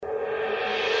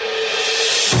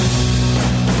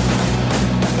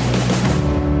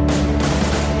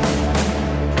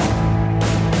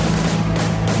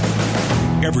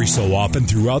so often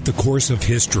throughout the course of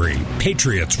history,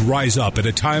 patriots rise up at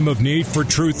a time of need for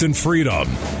truth and freedom.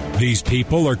 These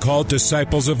people are called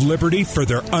disciples of liberty for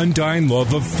their undying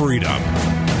love of freedom.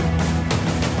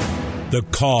 The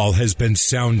call has been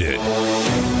sounded.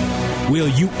 Will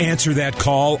you answer that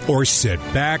call or sit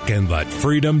back and let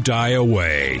freedom die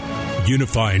away?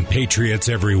 Unifying patriots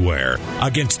everywhere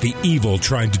against the evil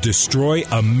trying to destroy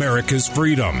America's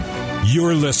freedom.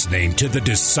 You're listening to the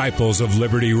Disciples of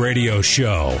Liberty radio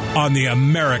show on the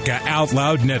America Out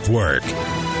Loud Network.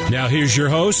 Now here's your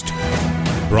host,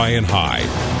 Brian Hyde.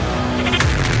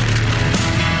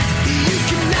 You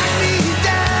can knock me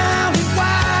down and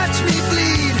watch me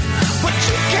bleed, but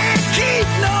you can't keep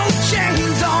no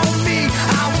chains on me.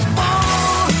 I was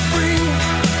born free.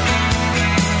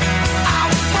 I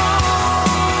was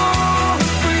born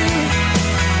free.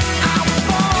 I was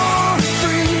born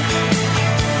free.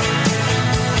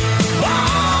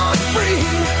 Born free.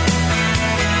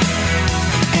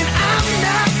 And I'm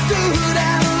not good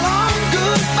at long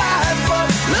goodbyes, but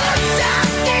look down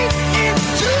deep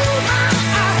into my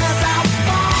eyes. I was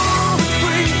born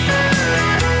free.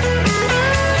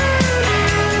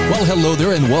 Well, hello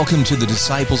there, and welcome to the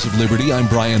Disciples of Liberty. I'm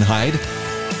Brian Hyde.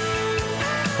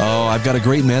 Oh, I've got a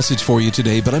great message for you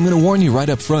today, but I'm going to warn you right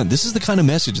up front. This is the kind of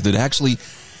message that actually,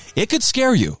 it could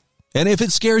scare you. And if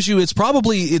it scares you, it's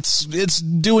probably, it's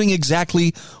doing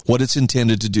exactly what it's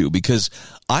intended to do, because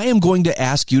I am going to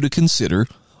ask you to consider,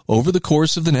 over the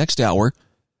course of the next hour,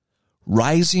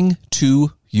 rising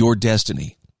to your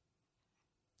destiny.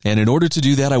 And in order to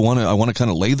do that, I want to kind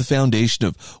of lay the foundation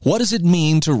of what does it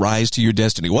mean to rise to your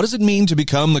destiny? What does it mean to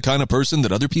become the kind of person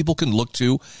that other people can look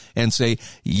to and say,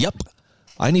 yep,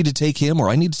 I need to take him or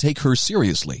I need to take her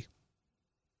seriously?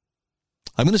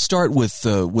 I'm going to start with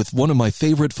one of my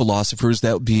favorite philosophers,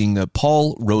 that being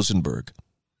Paul Rosenberg.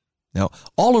 Now,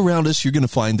 all around us, you're going to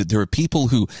find that there are people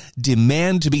who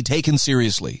demand to be taken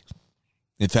seriously.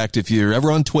 In fact, if you're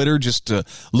ever on Twitter, just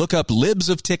look up libs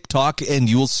of TikTok and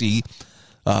you will see,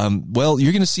 you're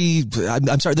going to see,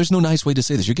 I'm sorry, there's no nice way to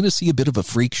say this. You're going to see a bit of a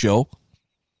freak show.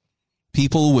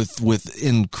 People with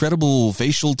incredible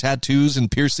facial tattoos and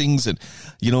piercings and,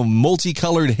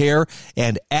 multicolored hair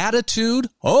and attitude.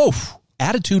 Oh,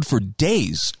 attitude for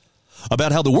days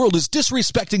about how the world is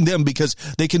disrespecting them because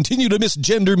they continue to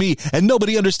misgender me and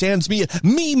nobody understands me.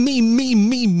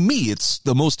 Me. It's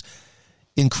the most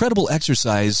incredible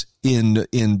exercise in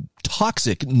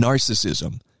toxic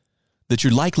narcissism that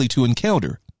you're likely to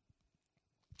encounter.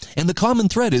 And the common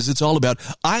thread is it's all about,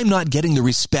 I'm not getting the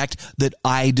respect that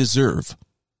I deserve.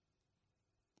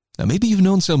 Now, maybe you've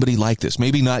known somebody like this.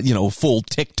 Maybe not, full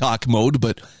TikTok mode,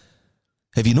 but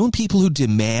have you known people who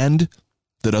demand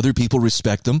that other people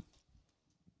respect them?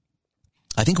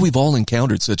 I think we've all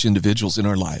encountered such individuals in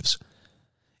our lives.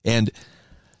 And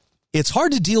it's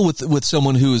hard to deal with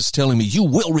someone who is telling me, you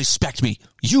will respect me.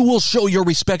 You will show your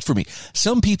respect for me.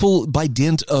 Some people, by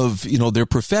dint of, their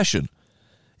profession,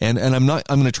 and I'm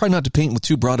going to try not to paint with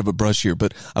too broad of a brush here,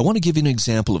 but I want to give you an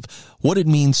example of what it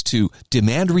means to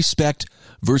demand respect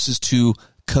versus to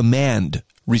command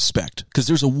respect, because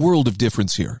there's a world of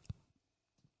difference here.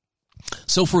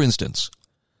 So, for instance,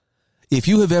 if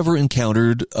you have ever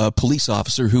encountered a police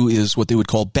officer who is what they would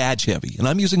call badge heavy, and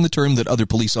I'm using the term that other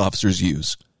police officers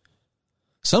use.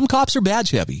 Some cops are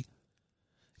badge heavy.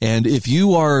 And if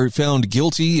you are found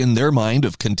guilty in their mind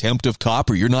of contempt of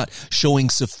cop, or you're not showing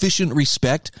sufficient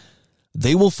respect,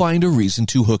 they will find a reason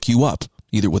to hook you up,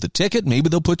 either with a ticket, maybe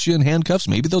they'll put you in handcuffs,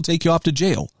 maybe they'll take you off to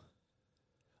jail.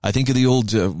 I think of the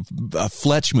old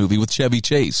Fletch movie with Chevy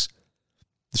Chase.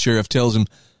 The sheriff tells him,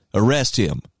 arrest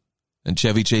him. And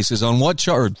Chevy Chase says, on what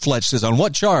charge? Fletch says, on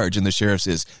what charge? And the sheriff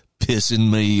says,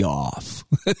 pissing me off.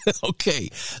 Okay,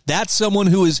 that's someone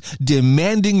who is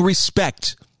demanding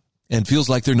respect and feels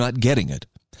like they're not getting it.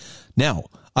 Now,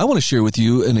 I want to share with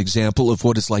you an example of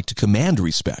what it's like to command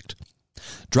respect.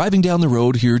 Driving down the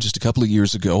road here just a couple of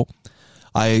years ago,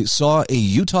 I saw a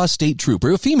Utah State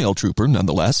trooper, a female trooper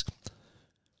nonetheless,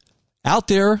 out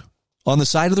there on the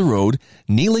side of the road,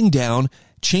 kneeling down,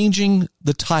 changing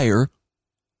the tire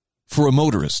for a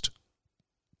motorist.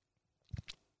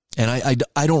 And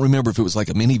I don't remember if it was like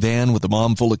a minivan with a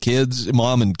mom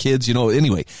and kids,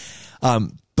 anyway.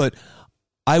 But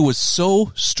I was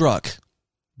so struck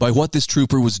by what this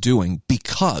trooper was doing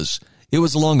because it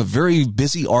was along a very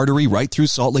busy artery right through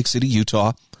Salt Lake City,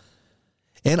 Utah.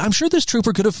 And I'm sure this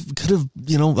trooper could have,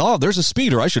 there's a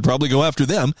speeder. I should probably go after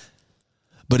them.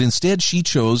 But instead, she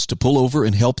chose to pull over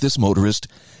and help this motorist.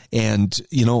 And,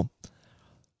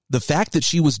 the fact that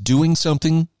she was doing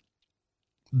something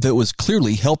that was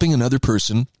clearly helping another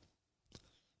person,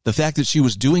 the fact that she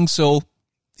was doing so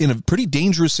in a pretty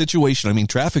dangerous situation. I mean,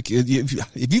 traffic,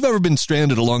 if you've ever been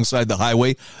stranded alongside the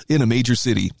highway in a major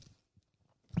city,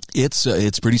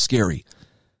 it's pretty scary.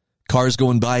 Cars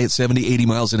going by at 70, 80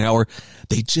 miles an hour,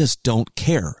 they just don't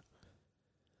care.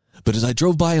 But as I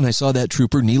drove by and I saw that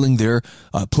trooper kneeling there,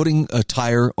 putting a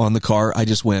tire on the car, I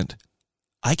just went,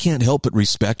 I can't help but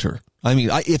respect her. I mean,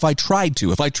 if I tried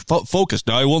to, if I focused,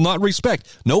 I will not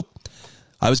respect. Nope.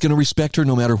 I was going to respect her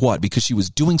no matter what, because she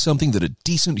was doing something that a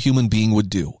decent human being would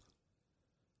do.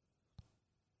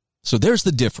 So there's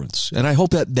the difference, and I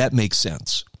hope that makes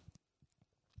sense.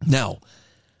 Now,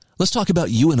 let's talk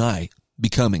about you and I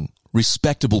becoming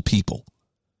respectable people.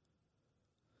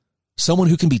 Someone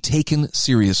who can be taken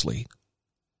seriously.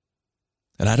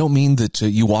 And I don't mean that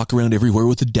you walk around everywhere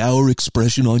with a dour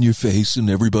expression on your face and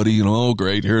everybody, oh,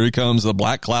 great, here it comes, the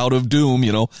black cloud of doom,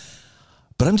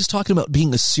 But I'm just talking about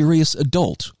being a serious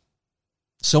adult.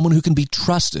 Someone who can be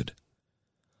trusted.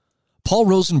 Paul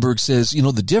Rosenberg says,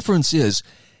 the difference is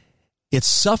it's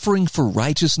suffering for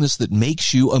righteousness that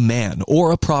makes you a man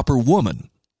or a proper woman.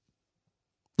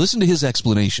 Listen to his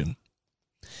explanation.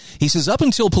 He says, up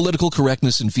until political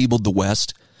correctness enfeebled the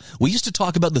West, we used to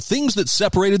talk about the things that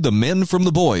separated the men from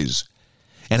the boys.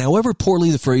 And however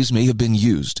poorly the phrase may have been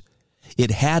used,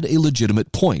 it had a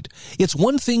legitimate point. It's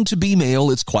one thing to be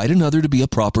male, it's quite another to be a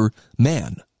proper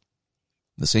man.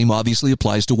 The same obviously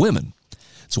applies to women.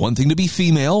 It's one thing to be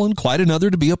female and quite another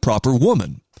to be a proper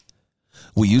woman.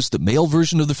 We used the male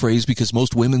version of the phrase because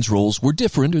most women's roles were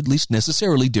different, or at least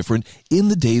necessarily different, in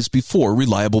the days before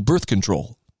reliable birth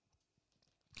control.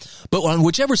 But on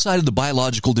whichever side of the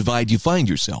biological divide you find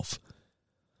yourself,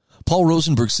 Paul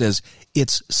Rosenberg says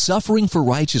it's suffering for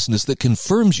righteousness that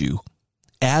confirms you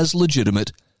as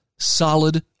legitimate,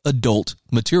 solid adult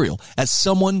material, as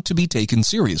someone to be taken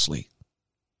seriously.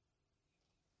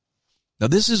 Now,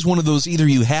 this is one of those either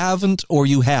you haven't or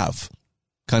you have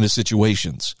kind of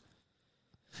situations.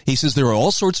 He says there are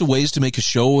all sorts of ways to make a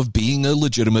show of being a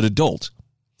legitimate adult.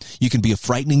 You can be a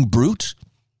frightening brute.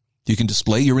 You can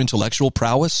display your intellectual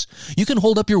prowess. You can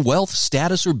hold up your wealth,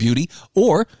 status, or beauty,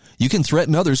 or you can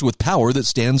threaten others with power that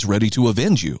stands ready to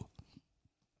avenge you.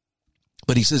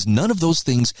 But he says none of those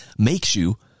things makes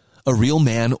you a real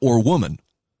man or woman,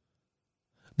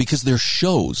 because they're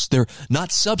shows. They're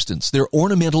not substance. They're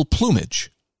ornamental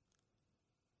plumage.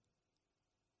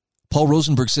 Paul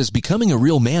Rosenberg says becoming a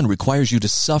real man requires you to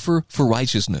suffer for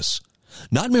righteousness.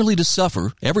 Not merely to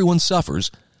suffer, everyone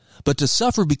suffers, but to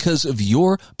suffer because of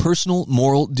your personal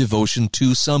moral devotion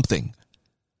to something.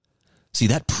 See,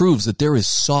 that proves that there is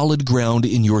solid ground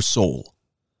in your soul.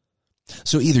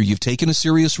 So either you've taken a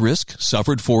serious risk,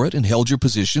 suffered for it, and held your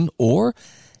position, or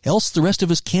else the rest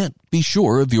of us can't be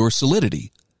sure of your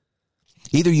solidity.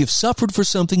 Either you've suffered for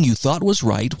something you thought was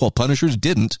right while punishers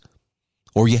didn't,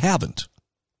 or you haven't.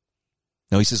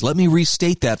 Now he says, let me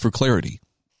restate that for clarity.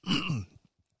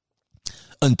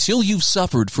 Until you've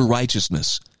suffered for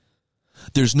righteousness,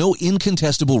 there's no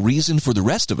incontestable reason for the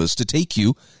rest of us to take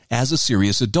you as a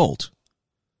serious adult.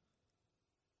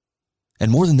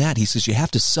 And more than that, he says you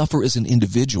have to suffer as an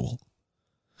individual.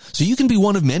 So you can be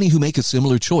one of many who make a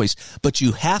similar choice, but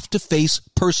you have to face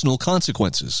personal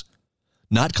consequences,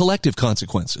 not collective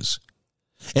consequences.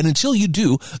 And until you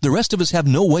do, the rest of us have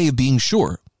no way of being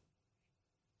sure.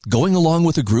 Going along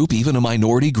with a group, even a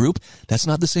minority group, that's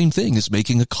not the same thing as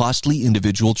making a costly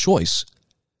individual choice.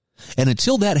 And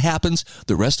until that happens,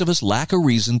 the rest of us lack a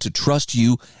reason to trust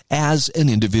you as an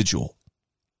individual.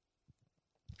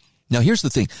 Now, here's the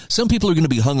thing. Some people are going to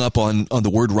be hung up on the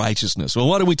word righteousness. Well,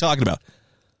 what are we talking about?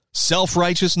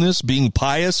 Self-righteousness, being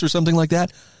pious or something like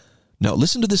that? Now,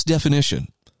 listen to this definition.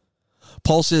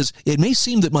 Paul says, it may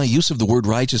seem that my use of the word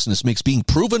righteousness makes being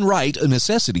proven right a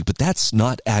necessity, but that's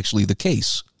not actually the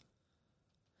case.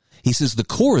 He says the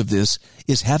core of this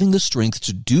is having the strength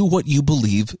to do what you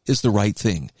believe is the right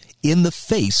thing in the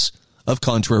face of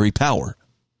contrary power.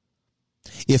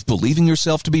 If believing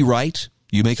yourself to be right,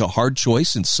 you make a hard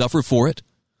choice and suffer for it,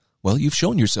 well, you've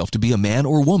shown yourself to be a man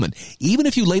or woman, even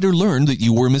if you later learn that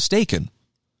you were mistaken.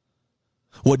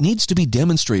 What needs to be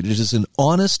demonstrated is an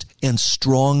honest and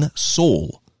strong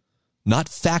soul, not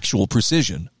factual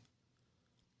precision.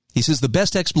 He says the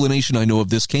best explanation I know of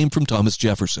this came from Thomas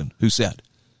Jefferson, who said,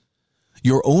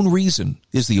 your own reason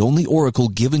is the only oracle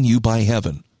given you by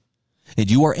heaven, and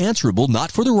you are answerable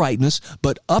not for the rightness,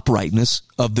 but uprightness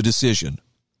of the decision.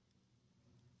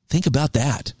 Think about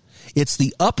that. It's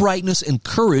the uprightness and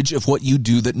courage of what you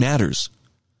do that matters.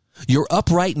 Your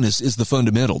uprightness is the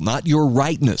fundamental, not your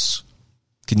rightness.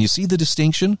 Can you see the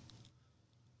distinction?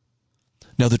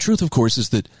 Now, the truth, of course, is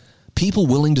that people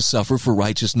willing to suffer for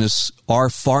righteousness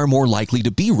are far more likely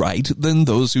to be right than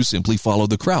those who simply follow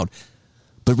the crowd.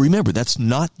 But remember, that's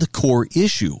not the core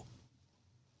issue.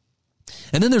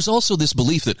 And then there's also this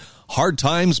belief that hard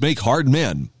times make hard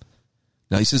men.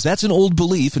 Now, he says that's an old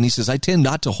belief, and he says I tend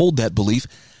not to hold that belief,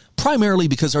 primarily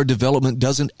because our development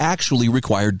doesn't actually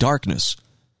require darkness,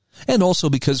 and also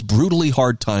because brutally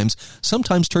hard times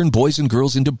sometimes turn boys and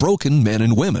girls into broken men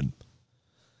and women.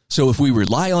 So if we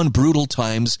rely on brutal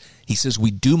times, he says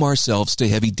we doom ourselves to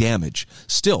heavy damage.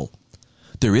 Still,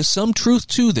 there is some truth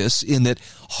to this in that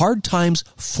hard times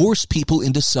force people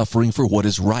into suffering for what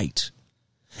is right.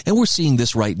 And we're seeing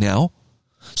this right now.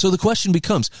 So the question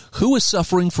becomes, who is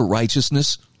suffering for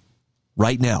righteousness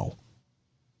right now?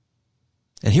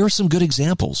 And here are some good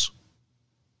examples.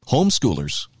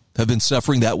 Homeschoolers have been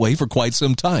suffering that way for quite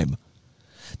some time.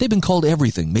 They've been called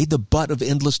everything, made the butt of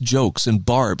endless jokes and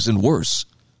barbs and worse.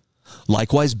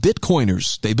 Likewise,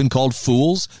 Bitcoiners, they've been called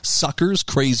fools, suckers,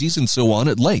 crazies, and so on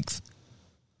at length.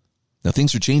 Now,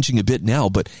 things are changing a bit now,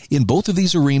 but in both of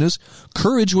these arenas,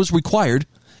 courage was required,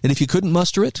 and if you couldn't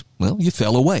muster it, well, you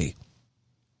fell away.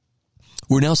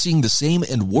 We're now seeing the same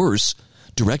and worse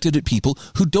directed at people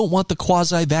who don't want the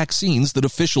quasi-vaccines that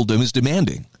officialdom is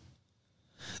demanding.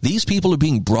 These people are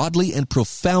being broadly and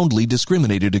profoundly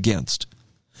discriminated against.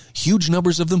 Huge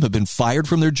numbers of them have been fired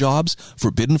from their jobs,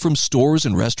 forbidden from stores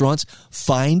and restaurants,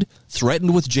 fined,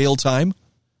 threatened with jail time.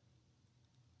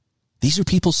 These are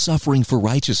people suffering for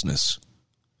righteousness.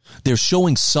 They're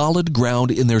showing solid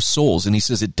ground in their souls, and he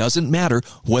says it doesn't matter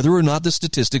whether or not the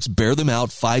statistics bear them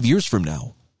out 5 years from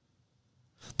now.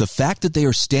 The fact that they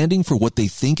are standing for what they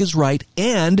think is right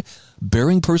and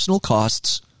bearing personal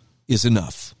costs is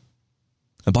enough.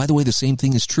 And by the way, the same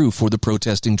thing is true for the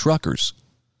protesting truckers.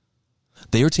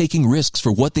 They are taking risks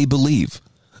for what they believe,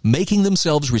 making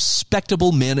themselves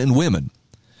respectable men and women.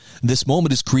 This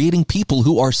moment is creating people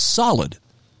who are solid.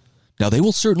 Now, they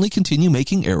will certainly continue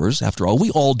making errors. After all,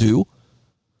 we all do.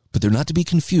 But they're not to be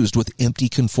confused with empty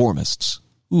conformists.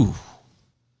 Ooh.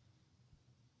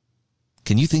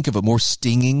 Can you think of a more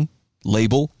stinging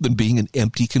label than being an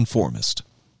empty conformist?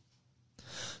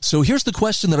 So here's the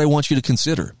question that I want you to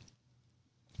consider.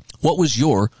 What was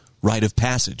your rite of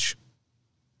passage?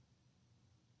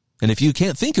 And if you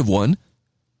can't think of one,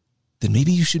 then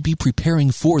maybe you should be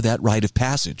preparing for that rite of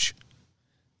passage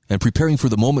and preparing for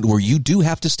the moment where you do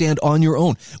have to stand on your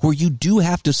own, where you do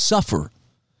have to suffer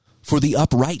for the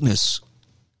uprightness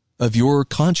of your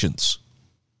conscience.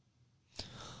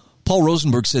 Paul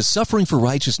Rosenberg says suffering for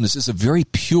righteousness is a very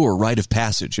pure rite of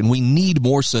passage, and we need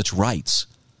more such rites.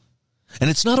 And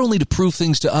it's not only to prove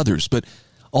things to others, but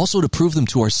also to prove them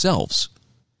to ourselves.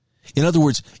 In other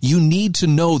words, you need to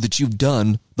know that you've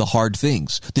done the hard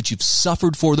things, that you've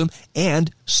suffered for them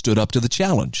and stood up to the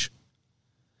challenge.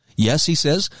 Yes, he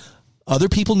says, other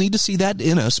people need to see that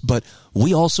in us, but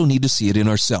we also need to see it in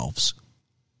ourselves.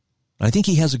 I think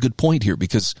he has a good point here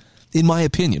because, in my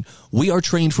opinion, we are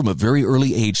trained from a very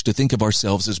early age to think of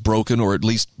ourselves as broken, or at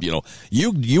least,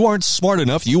 you aren't smart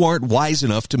enough, you aren't wise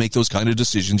enough to make those kind of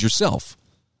decisions yourself.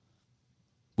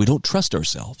 We don't trust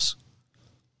ourselves.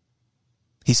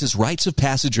 He says rites of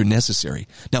passage are necessary.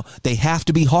 Now, they have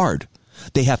to be hard.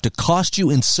 They have to cost you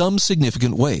in some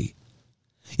significant way.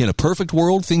 In a perfect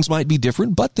world, things might be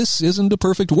different, but this isn't a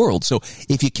perfect world. So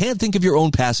if you can't think of your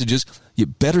own passages, you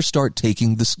better start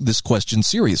taking this question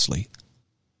seriously.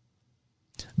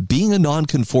 Being a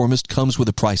nonconformist comes with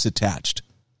a price attached.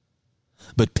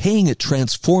 But paying it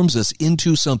transforms us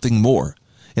into something more.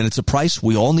 And it's a price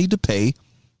we all need to pay,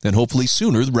 and hopefully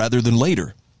sooner rather than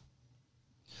later.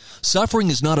 Suffering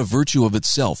is not a virtue of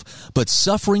itself, but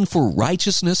suffering for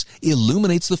righteousness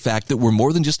illuminates the fact that we're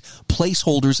more than just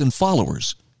placeholders and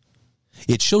followers.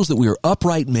 It shows that we are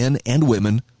upright men and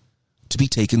women to be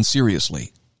taken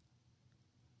seriously.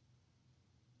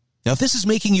 Now, if this is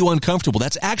making you uncomfortable,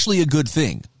 that's actually a good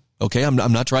thing. Okay, I'm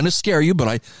not trying to scare you,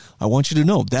 but I want you to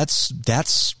know that's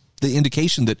the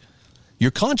indication that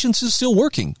your conscience is still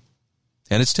working.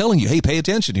 And it's telling you, hey, pay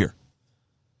attention here.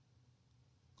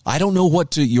 I don't know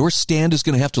what your stand is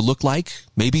going to have to look like.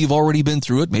 Maybe you've already been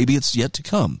through it. Maybe it's yet to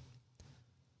come.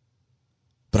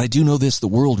 But I do know this, the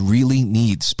world really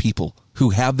needs people who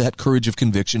have that courage of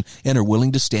conviction and are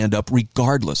willing to stand up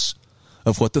regardless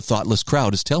of what the thoughtless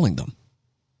crowd is telling them.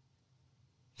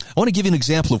 I want to give you an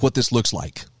example of what this looks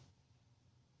like.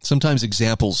 Sometimes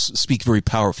examples speak very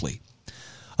powerfully.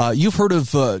 You've heard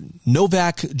of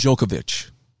Novak Djokovic.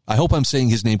 I hope I'm saying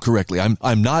his name correctly.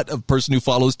 I'm not a person who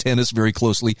follows tennis very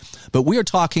closely, but we are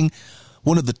talking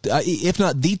one of the, if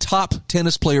not the top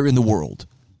tennis player in the world.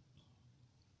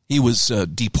 He was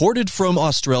deported from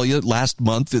Australia last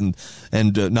month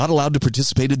and not allowed to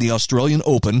participate in the Australian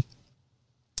Open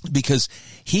because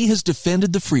he has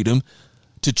defended the freedom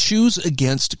to choose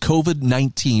against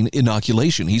COVID-19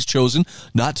 inoculation. He's chosen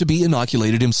not to be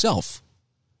inoculated himself.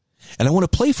 And I want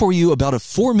to play for you about a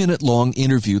 4-minute long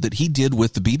interview that he did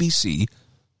with the BBC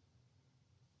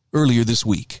earlier this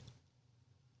week,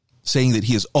 saying that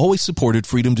he has always supported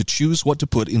freedom to choose what to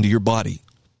put into your body.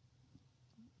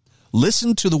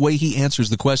 Listen to the way he answers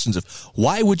the questions of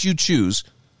why would you choose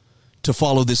to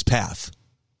follow this path?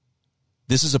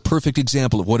 This is a perfect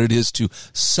example of what it is to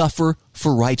suffer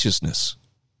for righteousness.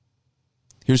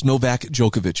 Here's Novak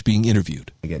Djokovic being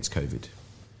interviewed. Against COVID?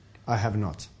 I have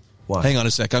not. Why? Hang on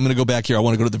a sec. I'm going to go back here. I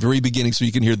want to go to the very beginning so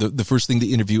you can hear the first thing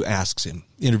the interviewer asks him.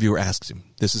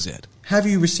 This is it. Have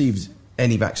you received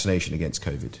any vaccination against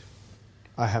COVID?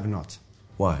 I have not.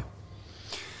 Why?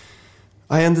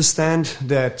 I understand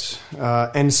that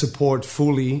and support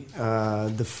fully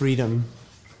the freedom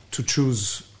to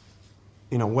choose,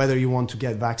 whether you want to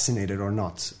get vaccinated or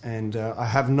not. And I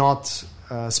have not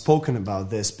spoken about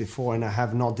this before, and I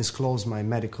have not disclosed my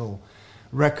medical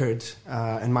record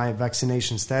and my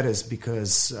vaccination status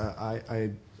because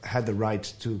I had the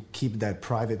right to keep that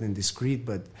private and discreet.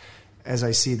 But as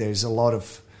I see, there's a lot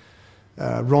of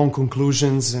wrong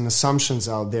conclusions and assumptions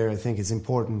out there. I think it's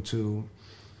important to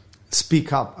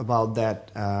speak up about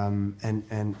that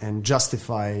and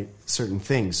justify certain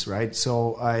things, right?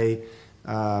 So I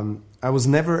was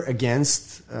never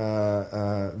against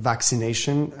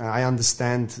vaccination. I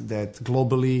understand that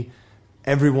globally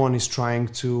everyone is trying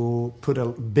to put a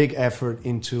big effort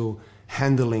into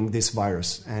handling this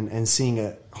virus and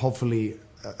seeing hopefully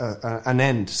an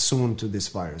end soon to this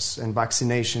virus. And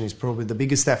vaccination is probably the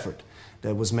biggest effort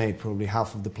that was made. Probably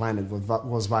half of the planet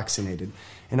was vaccinated.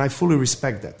 And I fully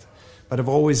respect that. But I've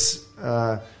always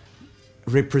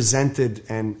represented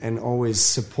and always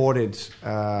supported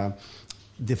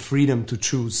the freedom to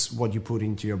choose what you put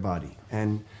into your body.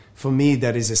 And for me,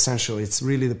 that is essential. It's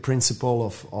really the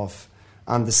principle of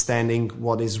understanding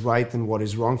what is right and what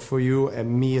is wrong for you.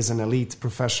 And me as an elite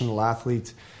professional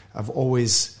athlete, I've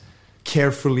always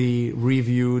carefully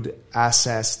reviewed,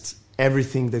 assessed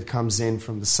everything that comes in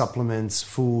from the supplements,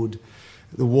 food,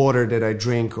 the water that I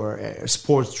drink or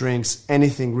sports drinks,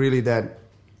 anything really that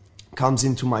comes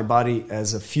into my body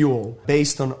as a fuel.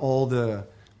 Based on all the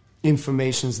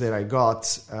informations that I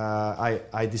got,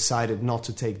 I decided not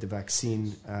to take the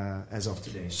vaccine as of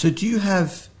today. So do you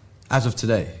have, as of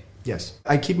today? Yes.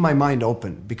 I keep my mind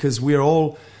open because we are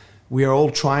all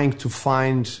trying to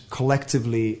find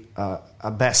collectively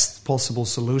a best possible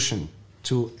solution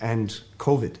to end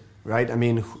COVID, right? I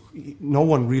mean, no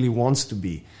one really wants to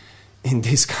be in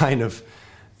this kind of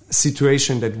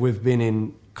situation that we've been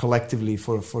in collectively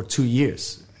for 2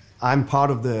 years. I'm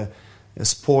part of a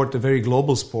sport, a very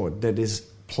global sport that is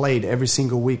played every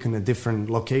single week in a different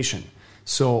location.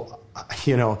 So,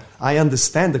 I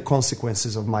understand the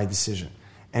consequences of my decision.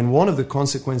 And one of the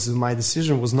consequences of my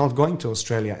decision was not going to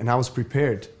Australia, and I was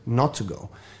prepared not to go.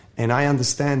 And I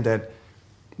understand that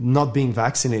not being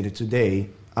vaccinated today,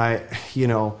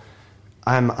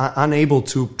 I'm unable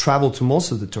to travel to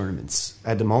most of the tournaments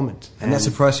at the moment. And that's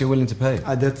the price you're willing to pay?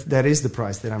 That is the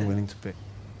price that I'm willing to pay.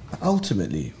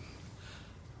 Ultimately,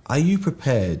 are you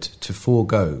prepared to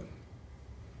forego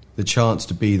the chance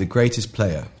to be the greatest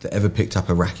player that ever picked up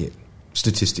a racket,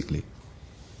 statistically,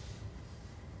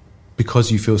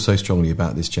 because you feel so strongly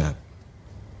about this jab?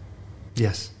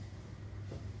 Yes,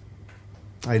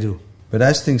 I do. But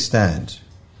as things stand,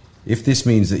 if this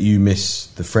means that you miss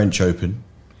the French Open,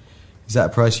 is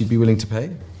that a price you'd be willing to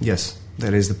pay? Yes,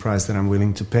 that is the price that I'm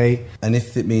willing to pay. And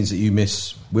if it means that you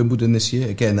miss Wimbledon this year,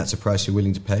 again, that's a price you're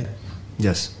willing to pay?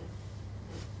 Yes.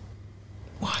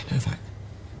 Why, Novak?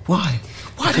 Why?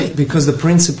 Because the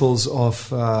principles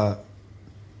of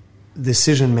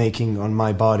decision-making on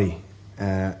my body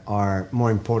are more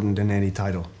important than any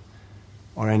title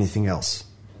or anything else.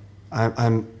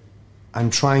 I'm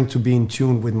trying to be in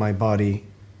tune with my body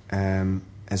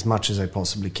as much as I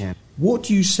possibly can. What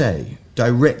do you say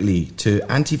directly to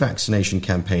anti-vaccination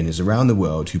campaigners around the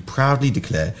world who proudly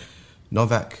declare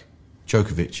Novak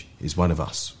Djokovic is one of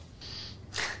us?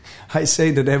 I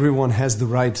say that everyone has the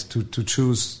right to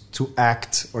choose to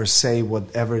act or say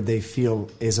whatever they feel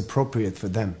is appropriate for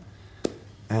them.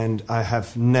 And I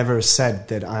have never said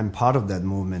that I'm part of that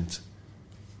movement.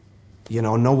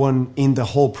 No one in the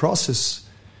whole process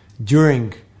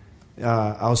during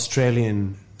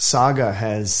Australian saga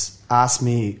has asked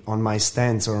me on my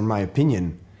stance or my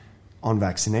opinion on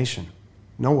vaccination.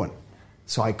 No one.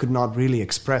 So I could not really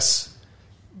express,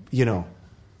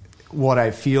 what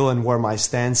I feel and where my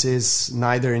stance is,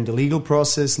 neither in the legal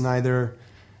process, neither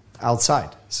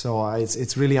outside. So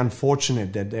it's really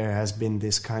unfortunate that there has been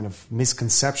this kind of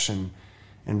misconception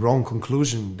and wrong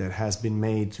conclusion that has been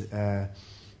made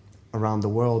around the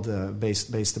world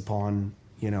based upon,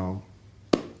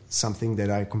 something that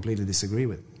I completely disagree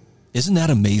with. Isn't that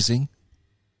amazing?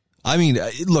 I mean,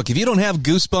 look, if you don't have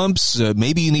goosebumps,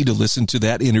 maybe you need to listen to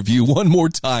that interview one more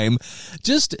time,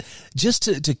 just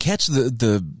to catch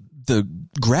the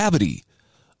gravity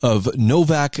of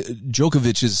Novak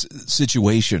Djokovic's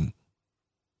situation.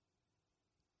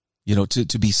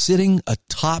 To be sitting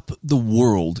atop the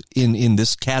world in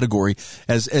this category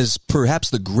as perhaps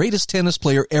the greatest tennis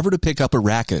player ever to pick up a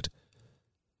racket.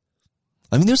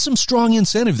 I mean, there's some strong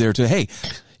incentive there to, hey,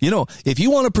 if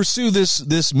you want to pursue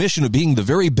this mission of being the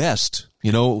very best,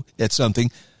 at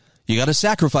something, you got to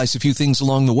sacrifice a few things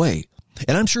along the way.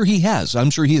 And I'm sure he has. I'm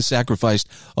sure he has sacrificed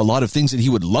a lot of things that he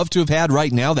would love to have had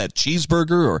right now, that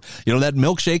cheeseburger or, that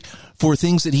milkshake, for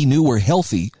things that he knew were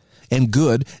healthy and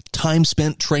good, time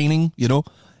spent training,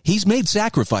 He's made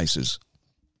sacrifices.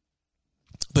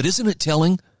 But isn't it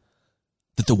telling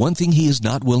that the one thing he is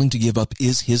not willing to give up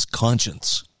is his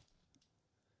conscience?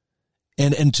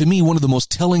 And to me, one of the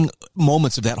most telling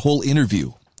moments of that whole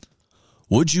interview,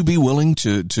 would you be willing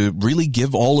to really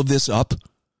give all of this up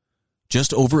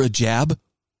just over a jab?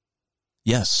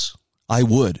 Yes, I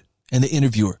would. And the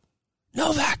interviewer,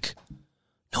 Novak,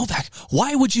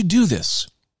 why would you do this?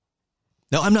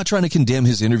 Now, I'm not trying to condemn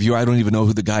his interviewer. I don't even know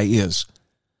who the guy is.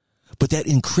 But that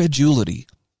incredulity,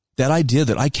 that idea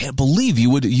that I can't believe you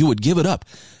would give it up,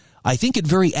 I think it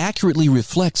very accurately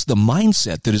reflects the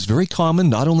mindset that is very common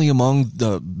not only among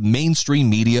the mainstream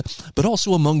media, but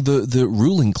also among the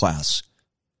ruling class.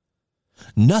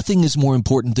 Nothing is more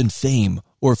important than fame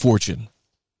or fortune.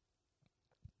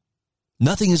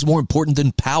 Nothing is more important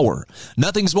than power.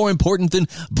 Nothing's more important than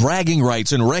bragging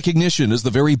rights and recognition as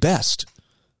the very best.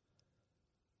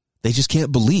 They just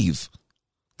can't believe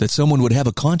that someone would have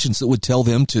a conscience that would tell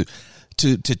them to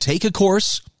take a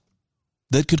course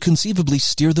that could conceivably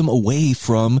steer them away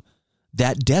from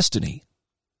that destiny.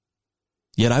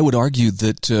 Yet I would argue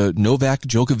that Novak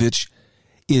Djokovic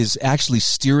is actually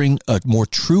steering a more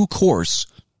true course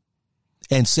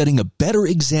and setting a better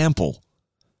example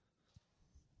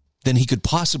than he could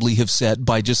possibly have set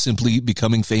by just simply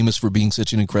becoming famous for being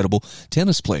such an incredible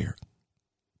tennis player.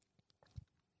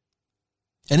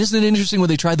 And isn't it interesting when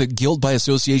they try the guilt by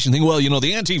association thing? Well,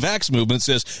 the anti-vax movement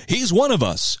says he's one of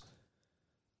us.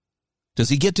 Does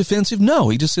he get defensive? No,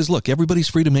 he just says, look, everybody's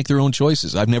free to make their own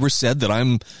choices. I've never said that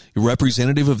I'm a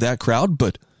representative of that crowd,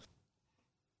 but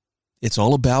it's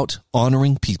all about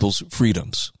honoring people's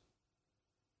freedoms.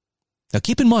 Now,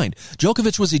 keep in mind,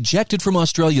 Djokovic was ejected from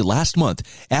Australia last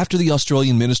month after the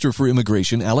Australian Minister for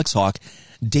Immigration, Alex Hawke,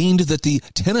 deigned that the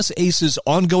tennis ace's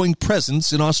ongoing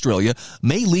presence in Australia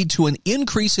may lead to an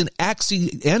increase in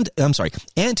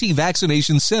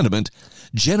anti-vaccination sentiment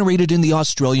generated in the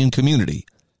Australian community,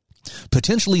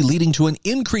 potentially leading to an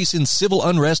increase in civil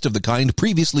unrest of the kind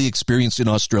previously experienced in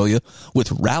Australia,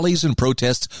 with rallies and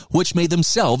protests which may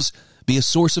themselves be a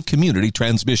source of community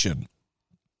transmission.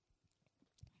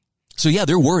 So yeah,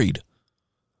 they're worried.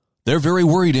 They're very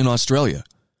worried in Australia.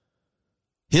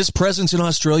 His presence in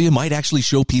Australia might actually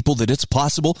show people that it's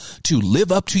possible to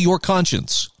live up to your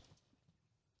conscience.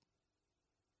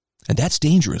 And that's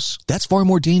dangerous. That's far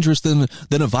more dangerous than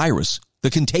a virus. The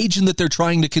contagion that they're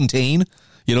trying to contain,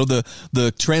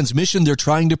 the transmission they're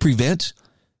trying to prevent,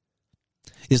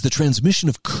 is the transmission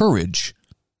of courage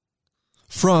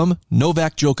from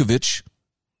Novak Djokovic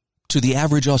to the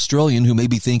average Australian who may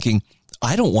be thinking,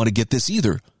 I don't want to get this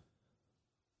either.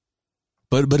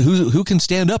 But who can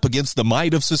stand up against the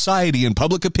might of society and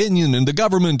public opinion and the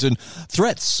government and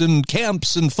threats and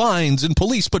camps and fines and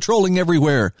police patrolling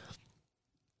everywhere?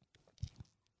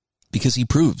 Because he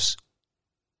proves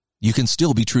you can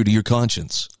still be true to your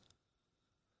conscience.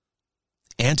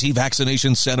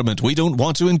 Anti-vaccination sentiment. We don't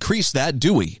want to increase that,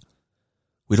 do we?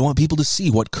 We don't want people to see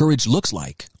what courage looks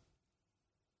like.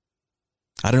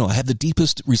 I don't know. I have the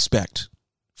deepest respect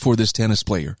for this tennis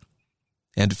player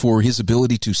and for his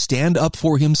ability to stand up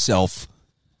for himself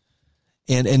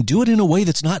and do it in a way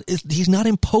that's he's not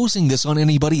imposing this on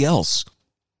anybody else.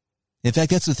 In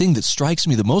fact, that's the thing that strikes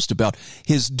me the most about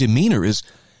his demeanor is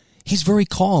he's very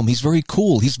calm, he's very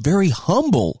cool, he's very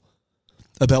humble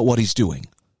about what he's doing.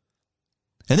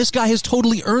 And this guy has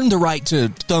totally earned the right to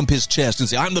thump his chest and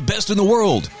say, I'm the best in the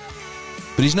world.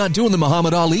 But he's not doing the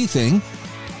Muhammad Ali thing.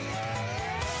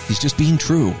 He's just being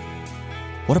true.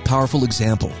 What a powerful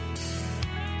example.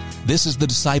 This is the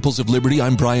Disciples of Liberty.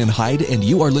 I'm Brian Hyde, and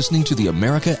you are listening to the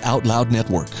America Out Loud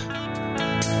Network.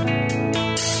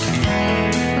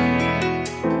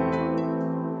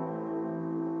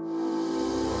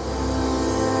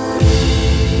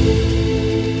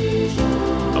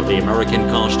 The American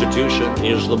Constitution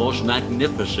is the most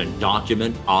magnificent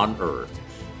document on earth.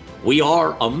 We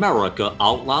are America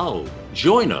Out Loud.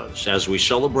 Join us as we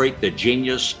celebrate the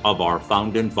genius of our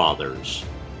founding fathers.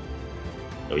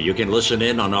 You can listen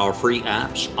in on our free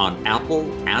apps on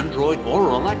Apple, Android,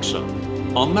 or Alexa.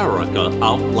 America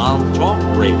Out Loud Talk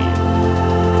Radio.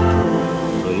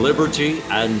 Liberty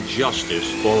and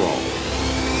justice for all.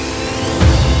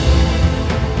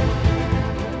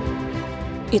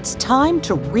 It's time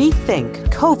to rethink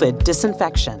COVID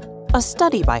disinfection. A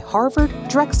study by Harvard,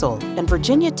 Drexel, and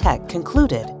Virginia Tech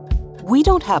concluded we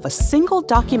don't have a single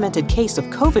documented case of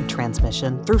COVID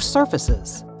transmission through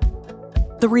surfaces.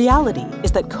 The reality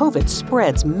is that COVID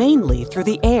spreads mainly through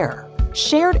the air.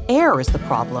 Shared air is the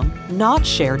problem, not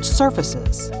shared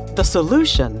surfaces. The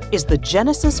solution is the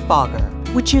Genesis Fogger,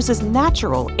 which uses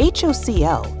natural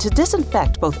HOCl to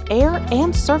disinfect both air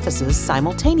and surfaces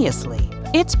simultaneously.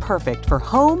 It's perfect for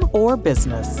home or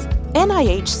business.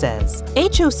 NIH says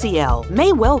HOCl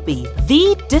may well be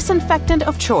the disinfectant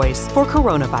of choice for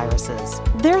coronaviruses.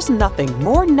 There's nothing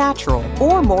more natural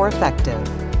or more effective.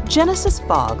 Genesis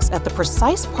fogs at the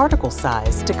precise particle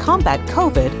size to combat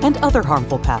COVID and other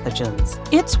harmful pathogens.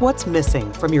 It's what's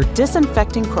missing from your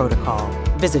disinfecting protocol.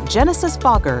 Visit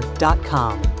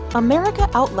genesisfogger.com. America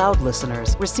Out Loud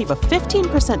listeners receive a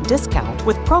 15% discount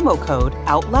with promo code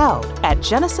OUTLOUD at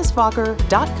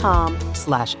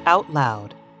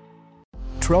genesisfogger.com/OUTLOUD.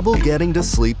 Trouble getting to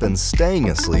sleep and staying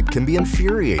asleep can be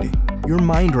infuriating. Your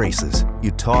mind races.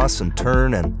 You toss and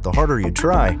turn, and the harder you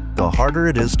try, the harder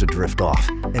it is to drift off.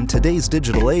 And today's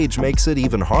digital age makes it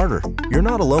even harder. You're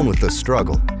not alone with this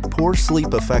struggle. Poor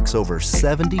sleep affects over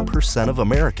 70% of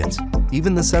Americans.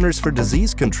 Even the Centers for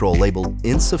Disease Control labeled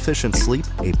insufficient sleep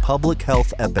a public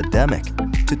health epidemic.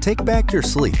 To take back your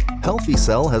sleep, Healthy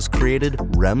Cell has created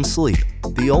REM Sleep,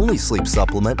 the only sleep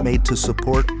supplement made to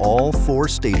support all 4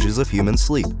 stages of human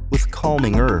sleep, with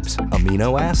calming herbs,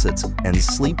 amino acids, and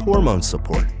sleep hormone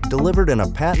support, delivered in a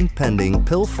patent-pending,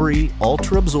 pill-free,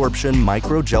 ultra-absorption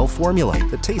microgel formula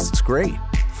that tastes great.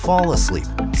 Fall asleep,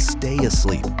 stay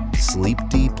asleep, sleep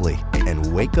deeply,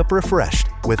 and wake up refreshed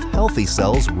with Healthy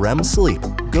Cell's REM Sleep.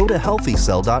 Go to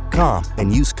healthycell.com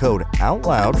and use code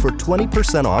OUTLOUD for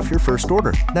 20% off your first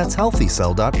order. That's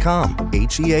healthycell.com,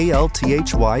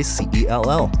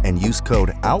 HEALTHYCELL, and use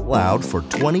code OUTLOUD for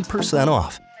 20%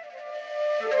 off.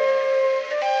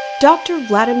 Dr.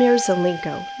 Vladimir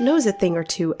Zelenko knows a thing or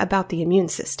two about the immune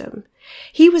system.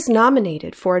 He was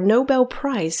nominated for a Nobel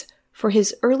Prize for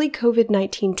his early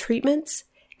COVID-19 treatments,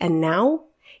 and now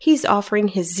he's offering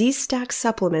his Z-Stack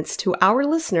supplements to our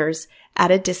listeners at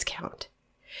a discount.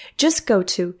 Just go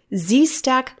to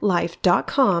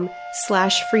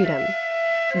zstacklife.com/freedom.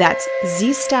 That's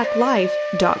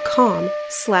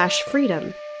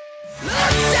zstacklife.com/freedom.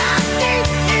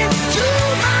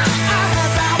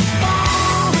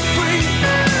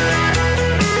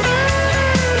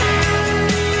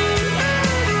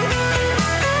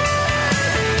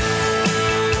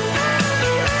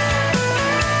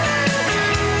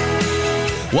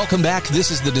 Welcome back.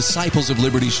 This is the Disciples of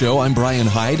Liberty show. I'm Brian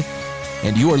Hyde,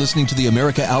 and you are listening to the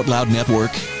America Out Loud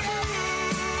Network.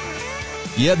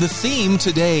 Yeah, the theme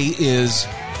today is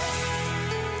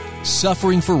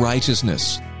suffering for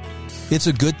righteousness. It's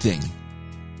a good thing.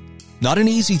 Not an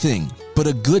easy thing, but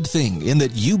a good thing in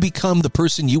that you become the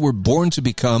person you were born to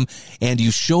become, and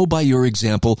you show by your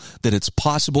example that it's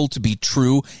possible to be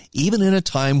true even in a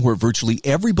time where virtually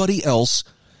everybody else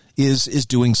is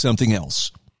doing something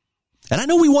else. And I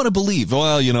know we want to believe,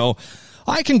 well, you know,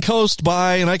 I can coast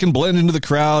by and I can blend into the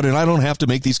crowd and I don't have to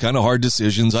make these kind of hard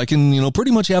decisions. I can, you know,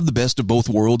 pretty much have the best of both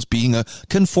worlds, being a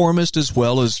conformist as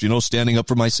well as, you know, standing up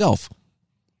for myself.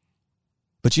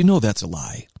 But you know that's a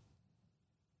lie.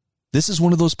 This is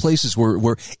one of those places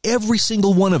where every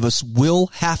single one of us will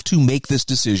have to make this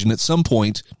decision at some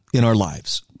point in our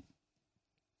lives.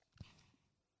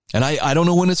 And I don't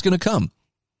know when it's going to come.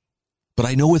 But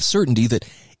I know with certainty that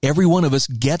every one of us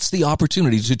gets the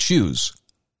opportunity to choose.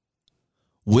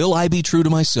 Will I be true to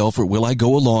myself, or will I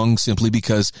go along simply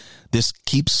because this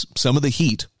keeps some of the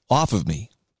heat off of me?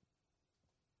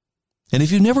 And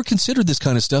if you've never considered this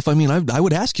kind of stuff, I mean, I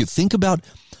would ask you, think about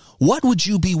what would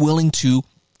you be willing to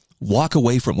walk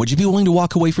away from? Would you be willing to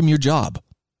walk away from your job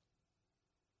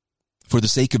for the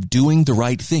sake of doing the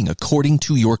right thing according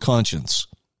to your conscience?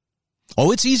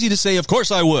 Oh, it's easy to say, of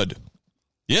course I would.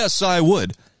 Yes, I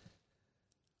would.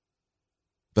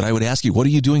 But I would ask you, what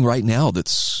are you doing right now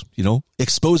that's, you know,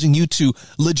 exposing you to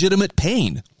legitimate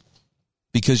pain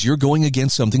because you're going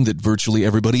against something that virtually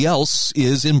everybody else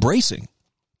is embracing?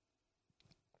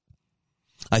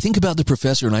 I think about the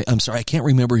professor, and I'm sorry, I can't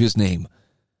remember his name.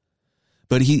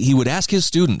 But he would ask his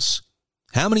students,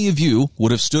 how many of you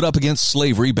would have stood up against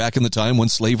slavery back in the time when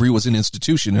slavery was an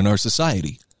institution in our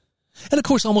society? And of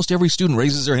course, almost every student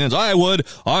raises their hands. I would.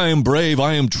 I am brave.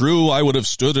 I am true. I would have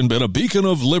stood and been a beacon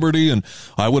of liberty, and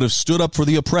I would have stood up for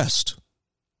the oppressed.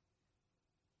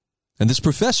 And this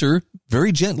professor,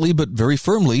 very gently but very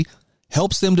firmly,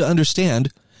 helps them to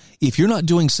understand, if you're not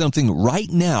doing something right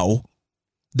now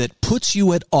that puts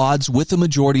you at odds with the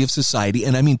majority of society,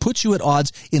 and I mean puts you at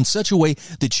odds in such a way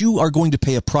that you are going to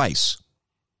pay a price.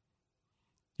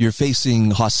 You're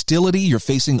facing hostility, you're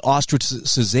facing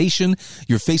ostracization,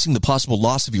 you're facing the possible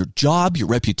loss of your job, your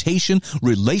reputation,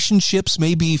 relationships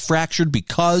may be fractured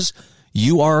because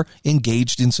you are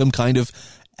engaged in some kind of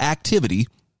activity,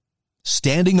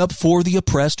 standing up for the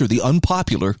oppressed or the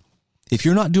unpopular. If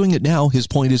you're not doing it now, his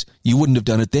point is, you wouldn't have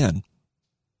done it then.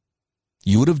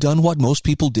 You would have done what most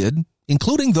people did,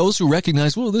 including those who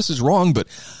recognize, well, this is wrong, but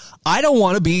I don't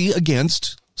want to be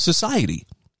against society.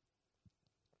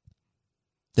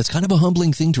 That's kind of a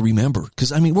humbling thing to remember,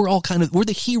 because, I mean, we're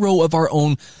the hero of our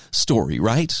own story,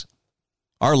 right?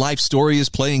 Our life story is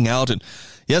playing out, and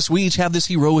yes, we each have this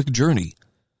heroic journey.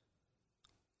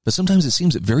 But sometimes it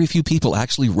seems that very few people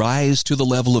actually rise to the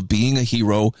level of being a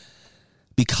hero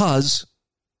because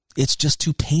it's just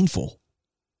too painful.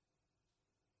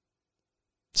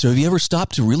 So have you ever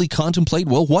stopped to really contemplate,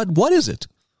 well, what is it?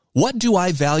 What do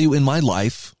I value in my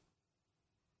life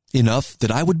enough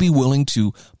that I would be willing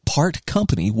to part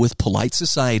company with polite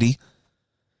society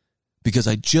because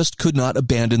I just could not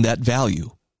abandon that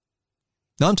value?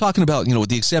 Now I'm talking about, with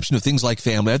the exception of things like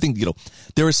family. I think,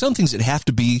 there are some things that have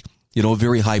to be, a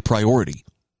very high priority.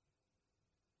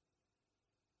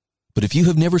 But if you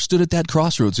have never stood at that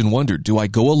crossroads and wondered, do I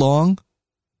go along?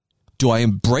 Do I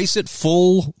embrace it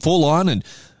full on and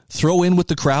throw in with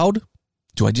the crowd?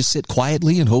 Do I just sit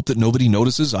quietly and hope that nobody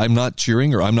notices I'm not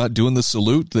cheering or I'm not doing the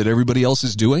salute that everybody else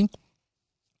is doing?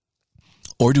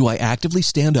 Or do I actively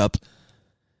stand up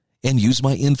and use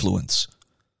my influence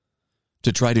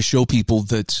to try to show people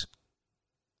that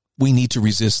we need to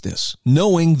resist this,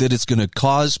 knowing that it's going to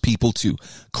cause people to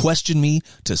question me,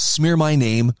 to smear my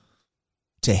name,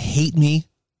 to hate me,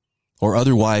 or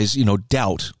otherwise,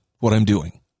 doubt what I'm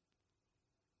doing?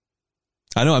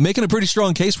 I know I'm making a pretty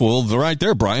strong case. Well, right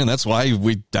there, Brian. That's why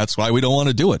we don't want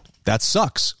to do it. That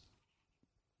sucks.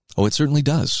 Oh, it certainly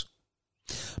does.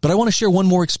 But I want to share one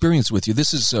more experience with you.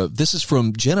 This is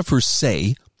from Jennifer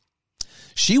Say.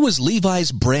 She was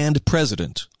Levi's brand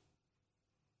president.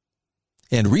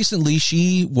 And recently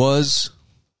she was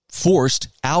forced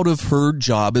out of her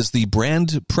job as the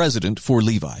brand president for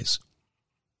Levi's.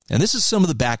 And this is some of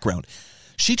the background.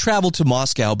 She traveled to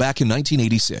Moscow back in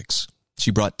 1986.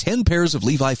 She brought 10 pairs of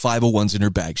Levi 501s in her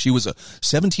bag. She was a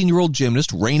 17-year-old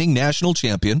gymnast, reigning national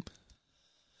champion.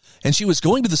 And she was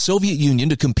going to the Soviet Union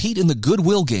to compete in the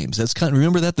Goodwill Games.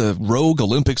 Remember that? The rogue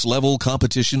Olympics-level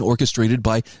competition orchestrated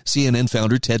by CNN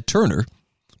founder Ted Turner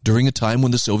during a time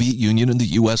when the Soviet Union and the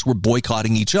U.S. were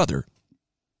boycotting each other.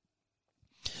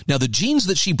 Now, the jeans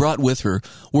that she brought with her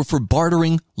were for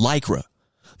bartering Lycra.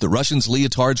 The Russians'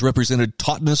 leotards represented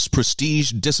tautness,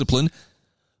 prestige, discipline,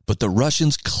 but the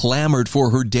Russians clamored for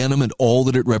her denim and all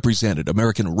that it represented: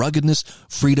 American ruggedness,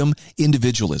 freedom,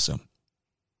 individualism.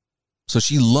 So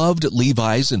she loved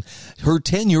Levi's, and her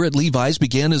tenure at Levi's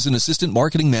began as an assistant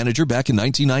marketing manager back in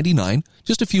 1999,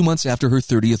 just a few months after her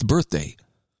 30th birthday.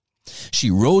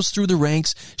 She rose through the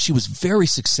ranks. She was very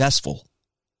successful.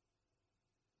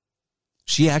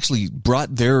 She actually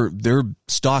brought their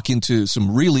stock into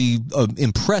some really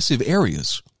impressive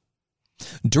areas.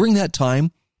 During that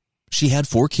time, she had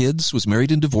 4 kids, was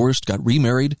married and divorced, got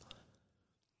remarried.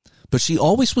 But she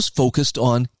always was focused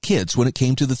on kids when it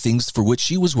came to the things for which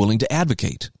she was willing to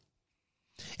advocate.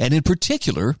 And in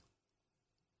particular,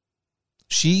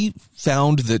 she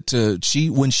found that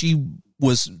when she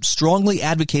was strongly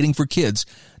advocating for kids,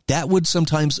 that would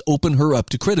sometimes open her up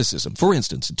to criticism. For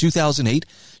instance, in 2008,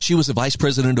 she was the vice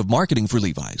president of marketing for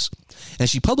Levi's, and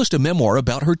she published a memoir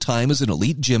about her time as an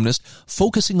elite gymnast,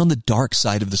 focusing on the dark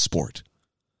side of the sport,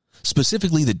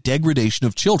 specifically the degradation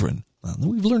of children. Well,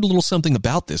 we've learned a little something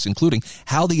about this, including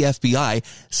how the FBI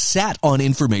sat on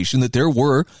information that there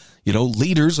were,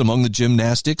 leaders among the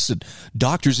gymnastics and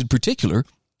doctors in particular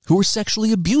who were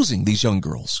sexually abusing these young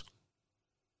girls.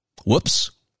 Whoops.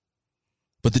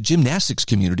 But the gymnastics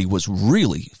community was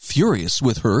really furious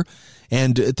with her,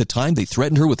 and at the time they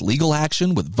threatened her with legal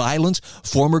action, with violence.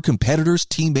 Former competitors,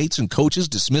 teammates, and coaches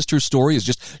dismissed her story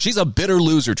as she's a bitter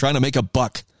loser trying to make a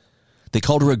buck. They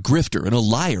called her a grifter and a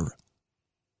liar.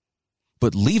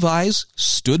 But Levi's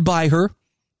stood by her.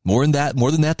 More than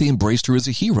that, they embraced her as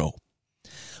a hero.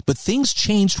 But things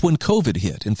changed when COVID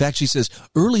hit. In fact, she says,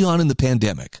 early on in the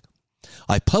pandemic,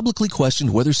 I publicly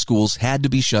questioned whether schools had to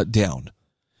be shut down.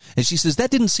 And she says,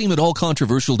 that didn't seem at all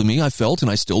controversial to me. I felt,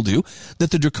 and I still do,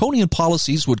 that the draconian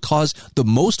policies would cause the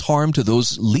most harm to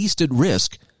those least at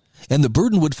risk, and the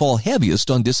burden would fall heaviest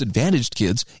on disadvantaged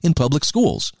kids in public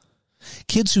schools.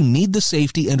 Kids who need the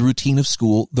safety and routine of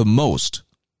school the most.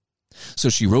 So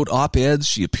she wrote op-eds,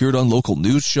 she appeared on local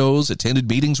news shows, attended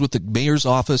meetings with the mayor's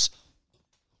office,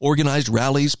 organized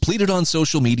rallies, pleaded on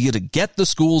social media to get the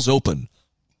schools open.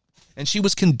 And she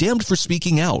was condemned for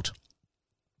speaking out.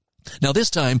 Now this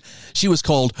time, she was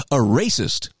called a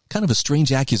racist, kind of a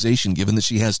strange accusation given that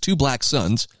she has 2 black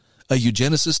sons, a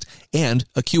eugenicist, and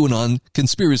a QAnon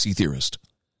conspiracy theorist.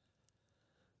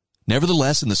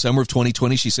 Nevertheless, in the summer of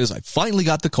 2020, she says, I finally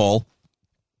got the call.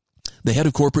 The head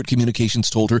of corporate communications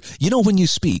told her, you know, when you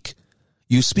speak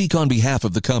on behalf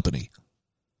of the company,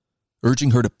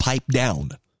 urging her to pipe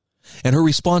down. And her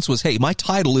response was, hey, my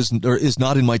title is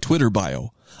not in my Twitter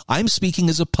bio. I'm speaking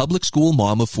as a public school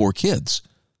mom of 4 kids.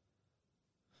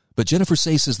 But Jennifer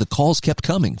Say says the calls kept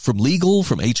coming from legal,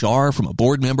 from HR, from a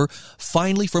board member,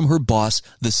 finally from her boss,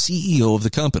 the CEO of the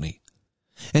company.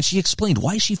 And she explained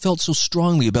why she felt so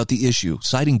strongly about the issue,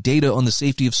 citing data on the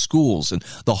safety of schools and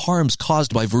the harms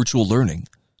caused by virtual learning.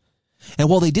 And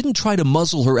while they didn't try to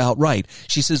muzzle her outright,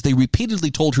 she says they repeatedly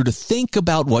told her to think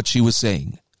about what she was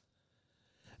saying.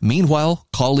 Meanwhile,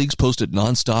 colleagues posted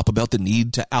nonstop about the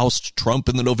need to oust Trump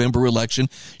in the November election.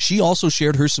 She also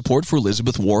shared her support for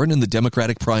Elizabeth Warren in the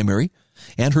Democratic primary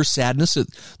and her sadness at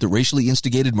the racially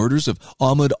instigated murders of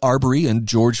Ahmaud Arbery and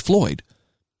George Floyd.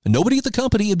 And nobody at the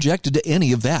company objected to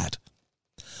any of that.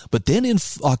 But then in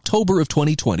October of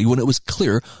 2020, when it was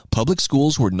clear public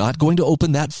schools were not going to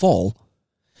open that fall,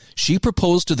 she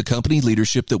proposed to the company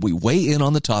leadership that we weigh in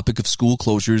on the topic of school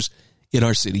closures in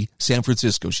our city, San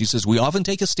Francisco. She says, we often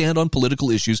take a stand on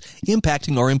political issues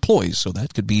impacting our employees. So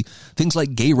that could be things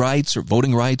like gay rights or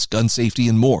voting rights, gun safety,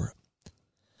 and more.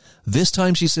 This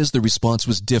time, she says, the response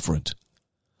was different.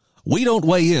 We don't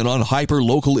weigh in on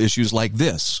hyper-local issues like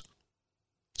this.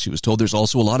 She was told there's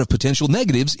also a lot of potential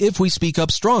negatives if we speak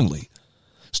up strongly,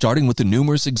 starting with the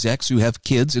numerous execs who have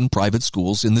kids in private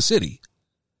schools in the city.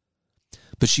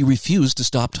 But she refused to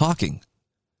stop talking.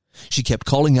 She kept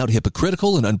calling out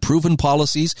hypocritical and unproven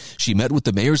policies. She met with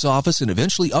the mayor's office and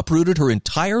eventually uprooted her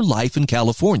entire life in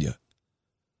California.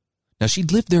 Now,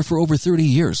 she'd lived there for over 30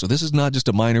 years, so this is not just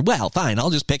a minor, well, fine, I'll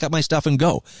just pick up my stuff and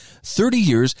go. 30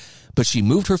 years, but she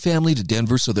moved her family to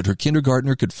Denver so that her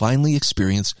kindergartner could finally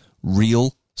experience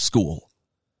real school.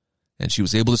 And she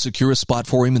was able to secure a spot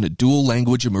for him in a dual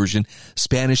language immersion,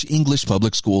 Spanish-English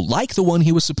public school, like the one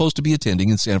he was supposed to be attending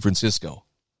in San Francisco.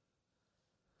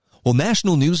 Well,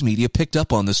 national news media picked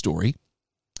up on the story,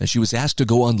 and she was asked to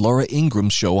go on Laura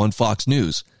Ingram's show on Fox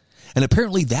News. And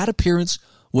apparently that appearance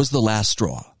was the last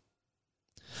straw.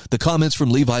 The comments from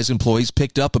Levi's employees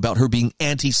picked up about her being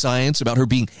anti-science, about her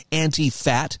being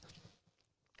anti-fat.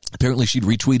 Apparently she'd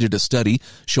retweeted a study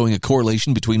showing a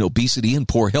correlation between obesity and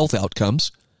poor health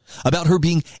outcomes. About her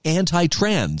being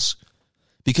anti-trans,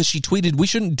 because she tweeted, we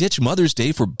shouldn't ditch Mother's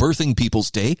Day for Birthing People's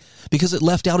Day because it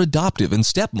left out adoptive and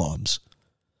stepmoms.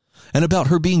 And about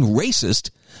her being racist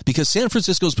because San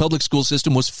Francisco's public school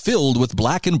system was filled with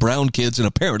black and brown kids, and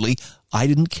apparently I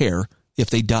didn't care if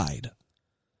they died.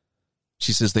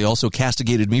 She says they also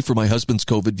castigated me for my husband's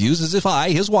COVID views as if I,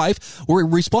 his wife, were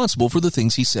responsible for the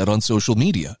things he said on social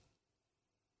media.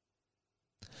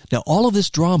 Now, all of this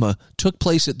drama took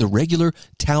place at the regular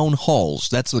town halls.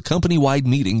 That's the company-wide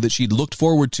meeting that she'd looked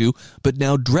forward to, but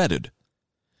now dreaded.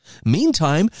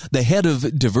 Meantime, the head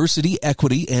of diversity,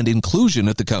 equity, and inclusion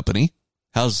at the company,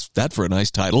 how's that for a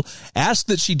nice title, asked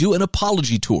that she do an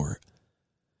apology tour.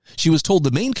 She was told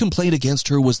the main complaint against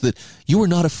her was that you were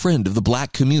not a friend of the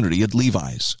black community at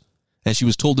Levi's. And she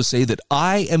was told to say that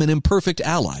I am an imperfect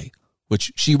ally,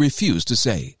 which she refused to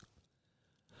say.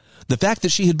 The fact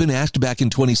that she had been asked back in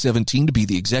 2017 to be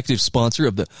the executive sponsor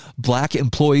of the Black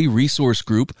Employee Resource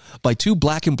Group by 2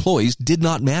 black employees did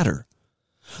not matter.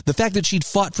 The fact that she'd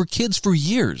fought for kids for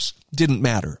years didn't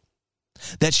matter.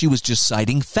 That she was just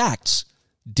citing facts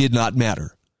did not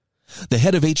matter. The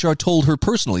head of HR told her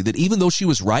personally that even though she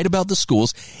was right about the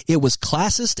schools, it was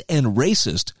classist and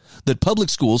racist that public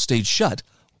schools stayed shut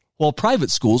while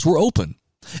private schools were open,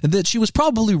 and that she was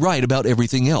probably right about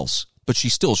everything else, but she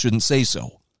still shouldn't say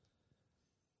so.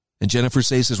 And Jennifer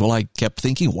Say says, well, I kept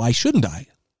thinking, why shouldn't I?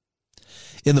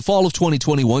 In the fall of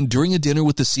 2021, during a dinner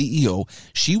with the CEO,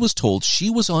 she was told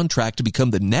she was on track to become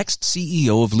the next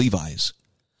CEO of Levi's.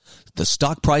 The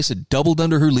stock price had doubled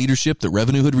under her leadership. The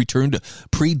revenue had returned to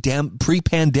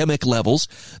pre-pandemic levels.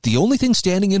 The only thing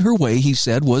standing in her way, he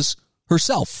said, was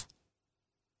herself.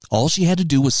 All she had to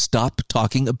do was stop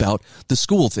talking about the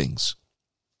school things.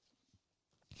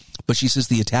 But she says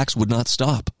the attacks would not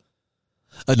stop.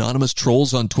 Anonymous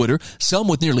trolls on Twitter, some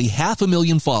with nearly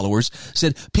 500,000 followers,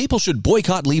 said people should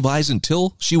boycott Levi's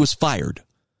until she was fired.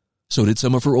 So did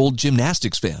some of her old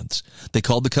gymnastics fans. They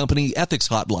called the company ethics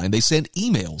hotline. They sent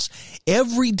emails.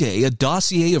 Every day, a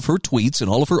dossier of her tweets and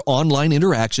all of her online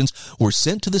interactions were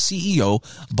sent to the CEO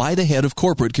by the head of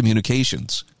corporate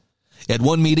communications. At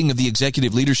one meeting of the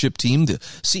executive leadership team, the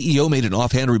CEO made an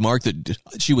offhand remark that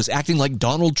she was acting like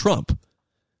Donald Trump.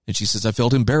 And she says, I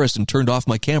felt embarrassed and turned off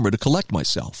my camera to collect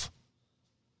myself.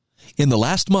 In the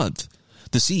last month,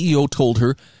 the CEO told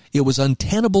her it was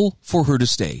untenable for her to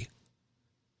stay.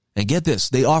 And get this,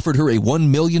 they offered her a $1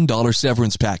 million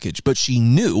severance package, but she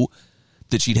knew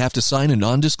that she'd have to sign a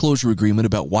non-disclosure agreement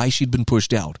about why she'd been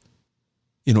pushed out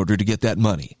in order to get that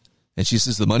money. And she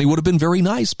says, the money would have been very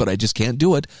nice, but I just can't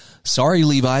do it. Sorry,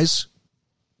 Levi's.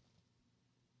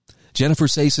 Jennifer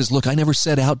Say says, look, I never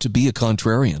set out to be a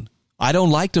contrarian. I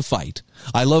don't like to fight.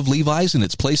 I love Levi's and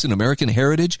its place in American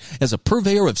heritage as a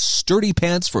purveyor of sturdy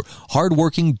pants for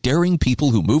hardworking, daring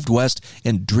people who moved west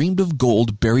and dreamed of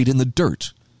gold buried in the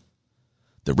dirt.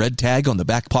 The red tag on the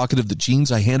back pocket of the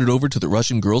jeans I handed over to the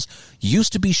Russian girls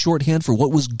used to be shorthand for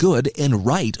what was good and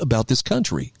right about this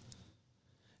country.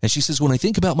 And she says, when I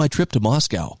think about my trip to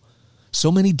Moscow,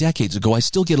 so many decades ago, I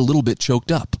still get a little bit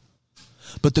choked up.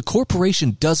 But the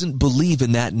corporation doesn't believe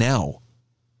in that now.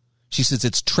 She says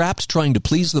it's trapped trying to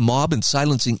please the mob and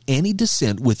silencing any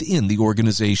dissent within the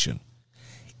organization.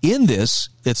 In this,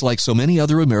 it's like so many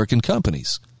other American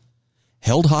companies,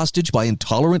 held hostage by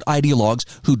intolerant ideologues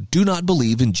who do not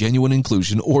believe in genuine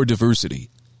inclusion or diversity.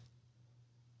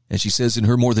 And she says in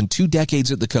her more than 2 decades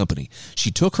at the company,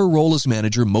 she took her role as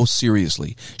manager most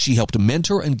seriously. She helped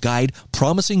mentor and guide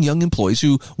promising young employees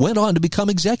who went on to become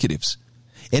executives.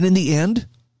 And in the end,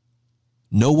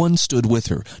 no one stood with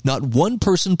her. Not one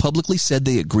person publicly said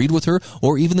they agreed with her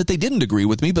or even that they didn't agree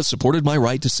with me but supported my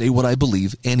right to say what I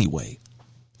believe anyway.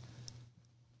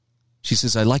 She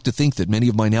says, I like to think that many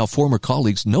of my now former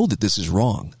colleagues know that this is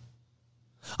wrong.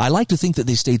 I like to think that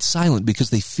they stayed silent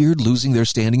because they feared losing their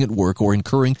standing at work or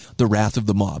incurring the wrath of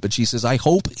the mob. And she says, I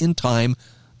hope in time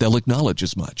they'll acknowledge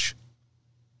as much.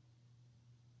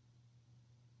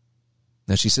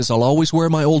 Now, she says, I'll always wear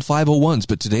my old 501s,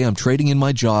 but today I'm trading in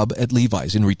my job at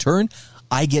Levi's. In return,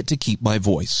 I get to keep my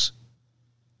voice.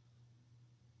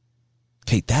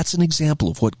 Okay, that's an example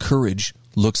of what courage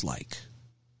looks like.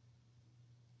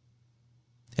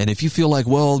 And if you feel like,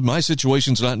 well, my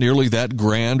situation's not nearly that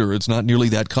grand or it's not nearly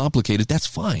that complicated, that's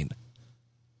fine.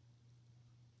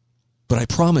 But I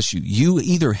promise you, you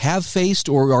either have faced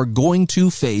or are going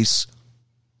to face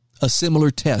a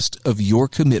similar test of your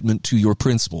commitment to your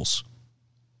principles.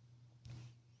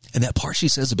 And that part she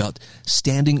says about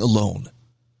standing alone.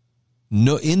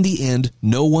 No, in the end,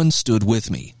 no one stood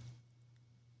with me.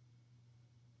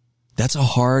 That's a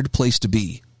hard place to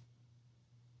be.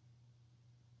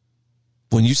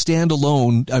 When you stand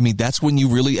alone, I mean, that's when you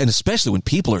really, and especially when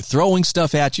people are throwing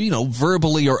stuff at you,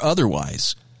 verbally or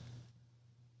otherwise.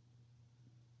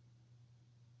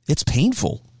 It's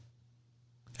painful.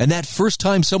 And that first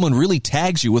time someone really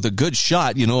tags you with a good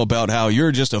shot, about how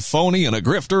you're just a phony and a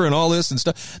grifter and all this and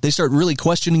stuff, they start really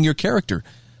questioning your character.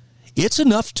 It's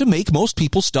enough to make most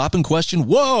people stop and question,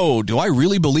 whoa, do I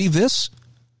really believe this?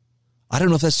 I don't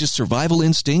know if that's just survival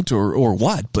instinct or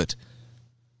what, but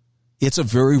it's a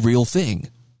very real thing.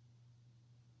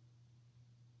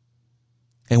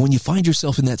 And when you find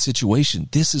yourself in that situation,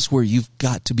 this is where you've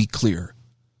got to be clear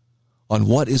on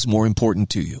what is more important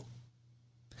to you.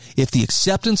 If the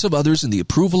acceptance of others and the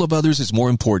approval of others is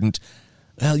more important,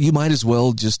 well, you might as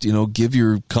well just, give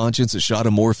your conscience a shot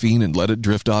of morphine and let it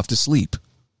drift off to sleep.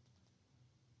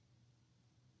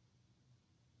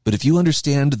 But if you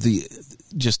understand the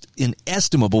just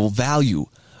inestimable value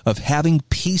of having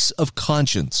peace of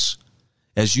conscience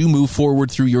as you move forward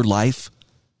through your life,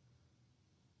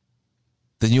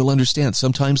 then you'll understand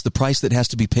sometimes the price that has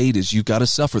to be paid is you've got to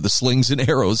suffer the slings and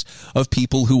arrows of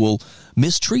people who will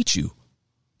mistreat you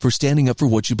for standing up for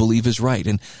what you believe is right.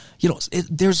 And,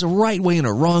 there's a right way and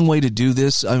a wrong way to do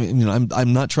this. I mean,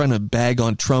 I'm not trying to bag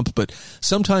on Trump, but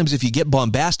sometimes if you get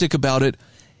bombastic about it,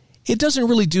 it doesn't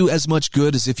really do as much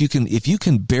good as if you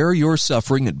can bear your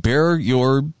suffering and bear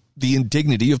the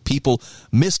indignity of people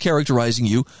mischaracterizing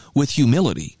you with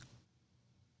humility.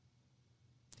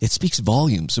 It speaks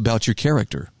volumes about your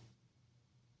character.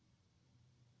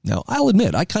 Now, I'll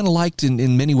admit, I kind of liked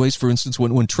in many ways, for instance,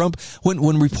 when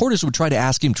reporters would try to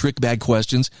ask him trick bag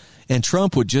questions, and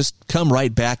Trump would just come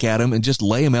right back at him and just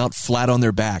lay him out flat on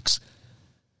their backs.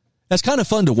 That's kind of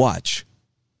fun to watch.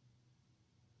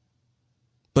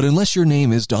 But unless your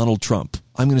name is Donald Trump,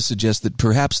 I'm going to suggest that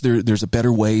perhaps there's a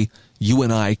better way you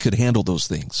and I could handle those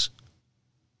things.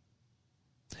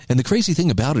 And the crazy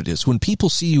thing about it is when people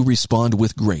see you respond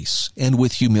with grace and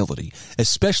with humility,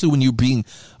 especially when you're being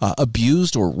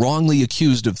abused or wrongly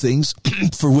accused of things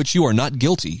for which you are not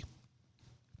guilty,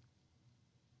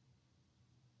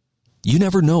 you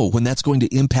never know when that's going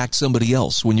to impact somebody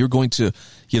else, when you're going to,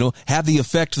 have the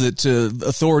effect that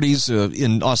authorities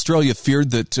in Australia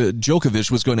feared that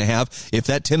Djokovic was going to have if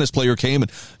that tennis player came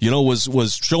and,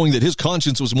 was showing that his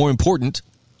conscience was more important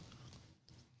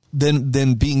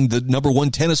than being the number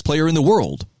one tennis player in the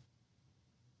world.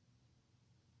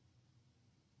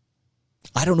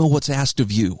 I don't know what's asked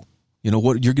of you.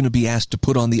 What you're going to be asked to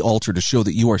put on the altar to show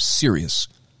that you are serious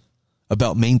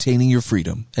about maintaining your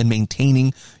freedom and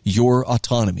maintaining your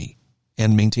autonomy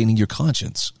and maintaining your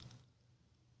conscience.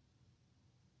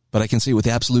 But I can say with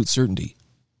absolute certainty,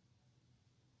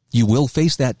 you will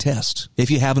face that test if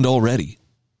you haven't already.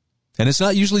 And it's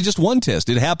not usually just one test.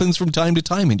 It happens from time to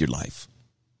time in your life.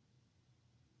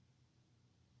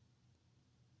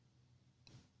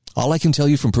 All I can tell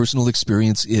you from personal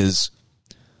experience is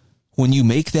when you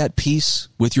make that peace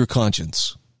with your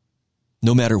conscience,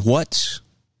 no matter what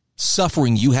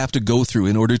suffering you have to go through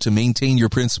in order to maintain your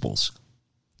principles,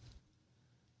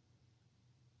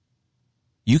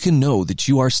 you can know that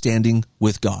you are standing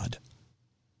with God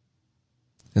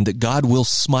and that God will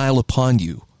smile upon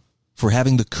you for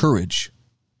having the courage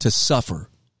to suffer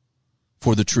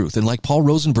for the truth. And like Paul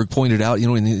Rosenberg pointed out,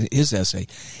 in his essay,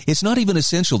 it's not even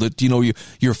essential that,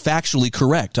 you're factually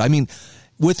correct. I mean,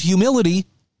 with humility,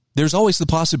 there's always the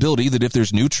possibility that if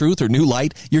there's new truth or new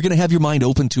light, you're going to have your mind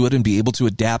open to it and be able to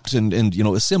adapt and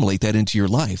assimilate that into your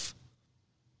life.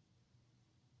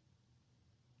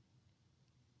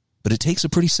 But it takes a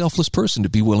pretty selfless person to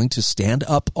be willing to stand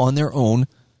up on their own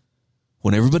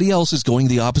when everybody else is going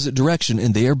the opposite direction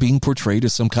and they are being portrayed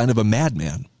as some kind of a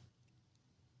madman.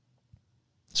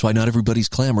 That's why not everybody's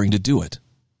clamoring to do it.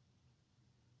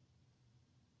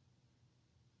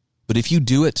 But if you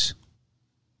do it,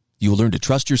 you will learn to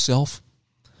trust yourself,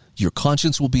 your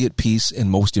conscience will be at peace,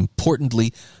 and most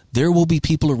importantly, there will be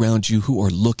people around you who are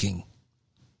looking,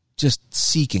 just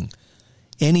seeking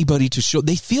anybody to show.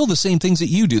 They feel the same things that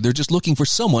you do. They're just looking for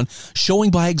someone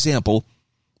showing by example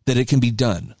that it can be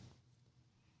done.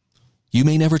 You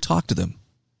may never talk to them.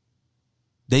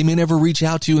 They may never reach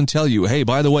out to you and tell you, hey,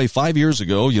 by the way, 5 years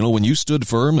ago, when you stood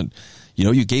firm and,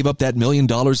 you gave up that $1 million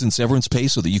in severance pay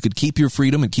so that you could keep your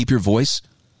freedom and keep your voice,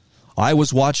 I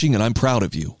was watching and I'm proud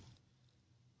of you.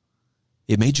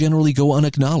 It may generally go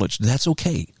unacknowledged. That's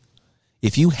okay.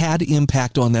 If you had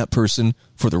impact on that person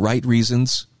for the right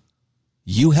reasons,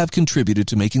 you have contributed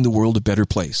to making the world a better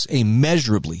place, a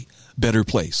measurably better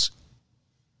place.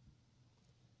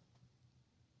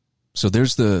 So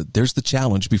there's the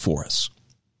challenge before us.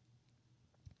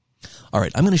 All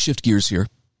right, I'm going to shift gears here.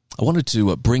 I wanted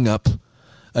to bring up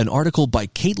an article by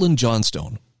Caitlin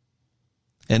Johnstone.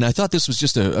 And I thought this was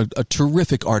just a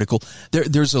terrific article.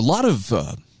 There's a lot of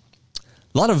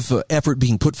effort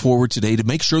being put forward today to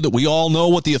make sure that we all know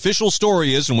what the official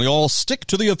story is and we all stick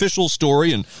to the official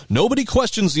story and nobody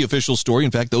questions the official story.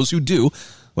 In fact, those who do,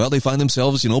 well, they find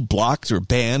themselves, blocked or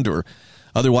banned or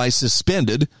otherwise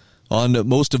suspended on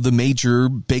most of the major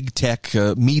big tech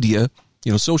media,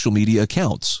 social media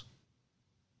accounts.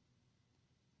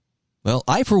 Well,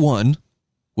 I, for one,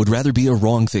 would rather be a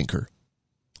wrong thinker,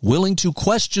 willing to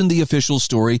question the official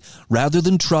story rather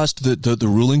than trust that the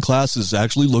ruling class is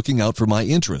actually looking out for my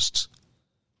interests.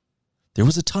 There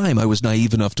was a time I was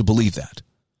naive enough to believe that,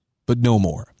 but no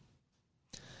more.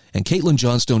 And Caitlin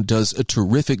Johnstone does a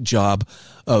terrific job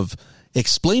of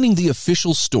explaining the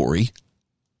official story,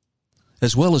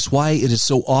 as well as why it is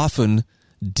so often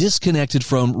disconnected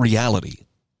from reality.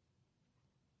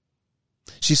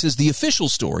 She says the official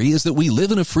story is that we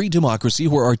live in a free democracy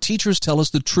where our teachers tell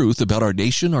us the truth about our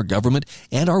nation, our government,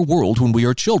 and our world when we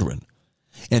are children.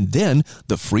 And then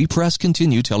the free press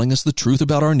continue telling us the truth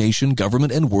about our nation,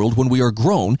 government, and world when we are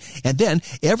grown. And then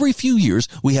every few years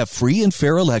we have free and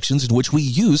fair elections in which we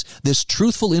use this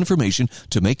truthful information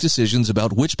to make decisions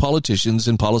about which politicians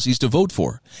and policies to vote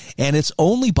for. And it's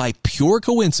only by pure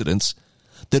coincidence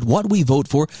that what we vote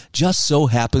for just so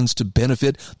happens to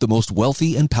benefit the most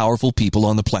wealthy and powerful people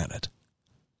on the planet.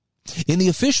 In the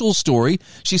official story,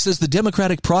 she says the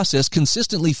democratic process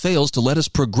consistently fails to let us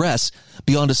progress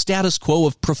beyond a status quo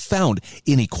of profound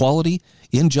inequality,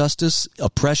 injustice,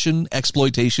 oppression,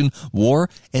 exploitation, war,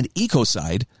 and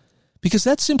ecocide, because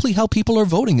that's simply how people are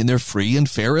voting in their free and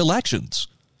fair elections.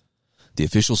 The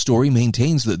official story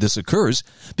maintains that this occurs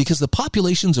because the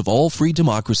populations of all free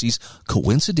democracies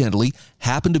coincidentally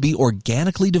happen to be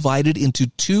organically divided into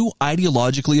two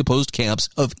ideologically opposed camps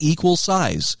of equal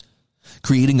size,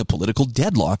 creating a political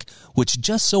deadlock which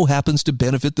just so happens to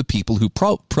benefit the people who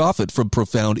profit from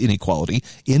profound inequality,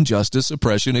 injustice,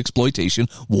 oppression, exploitation,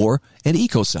 war, and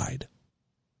ecocide.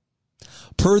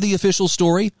 Per the official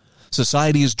story,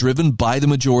 society is driven by the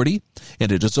majority,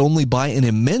 and it is only by an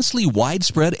immensely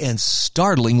widespread and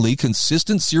startlingly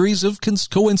consistent series of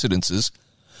coincidences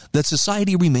that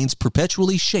society remains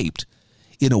perpetually shaped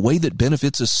in a way that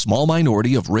benefits a small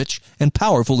minority of rich and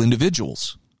powerful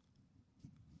individuals.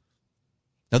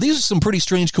 Now, these are some pretty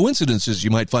strange coincidences, you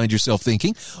might find yourself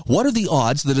thinking. What are the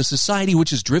odds that a society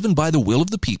which is driven by the will of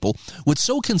the people would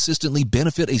so consistently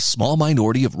benefit a small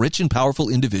minority of rich and powerful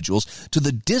individuals to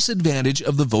the disadvantage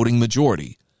of the voting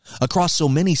majority across so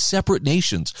many separate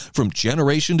nations from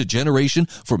generation to generation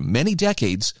for many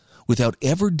decades without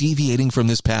ever deviating from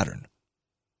this pattern?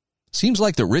 Seems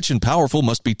like the rich and powerful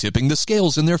must be tipping the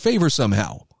scales in their favor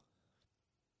somehow.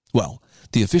 Well,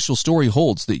 the official story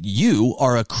holds that you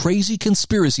are a crazy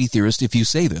conspiracy theorist if you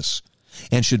say this,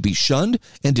 and should be shunned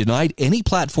and denied any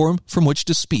platform from which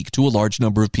to speak to a large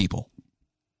number of people.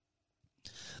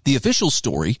 The official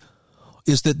story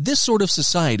is that this sort of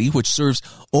society, which serves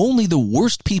only the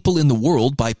worst people in the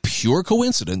world by pure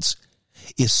coincidence,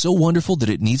 is so wonderful that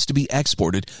it needs to be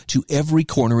exported to every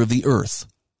corner of the earth.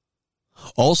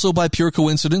 Also by pure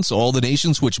coincidence, all the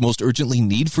nations which most urgently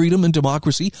need freedom and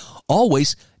democracy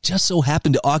always just so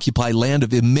happen to occupy land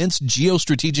of immense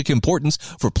geostrategic importance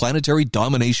for planetary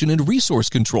domination and resource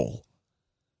control.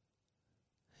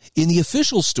 In the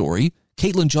official story,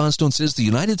 Caitlin Johnstone says the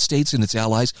United States and its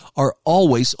allies are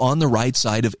always on the right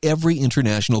side of every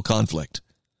international conflict.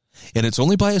 And it's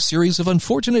only by a series of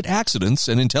unfortunate accidents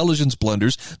and intelligence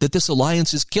blunders that this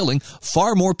alliance is killing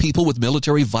far more people with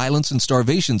military violence and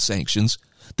starvation sanctions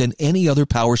than any other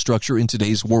power structure in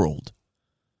today's world.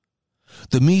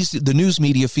 The news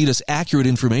media feed us accurate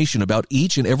information about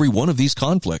each and every one of these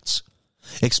conflicts,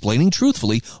 explaining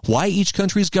truthfully why each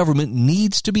country's government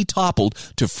needs to be toppled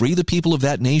to free the people of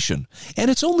that nation.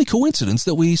 And it's only coincidence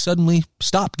that we suddenly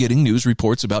stop getting news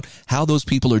reports about how those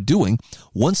people are doing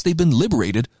once they've been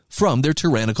liberated from their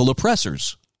tyrannical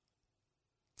oppressors.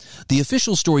 The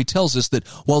official story tells us that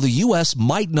while the U.S.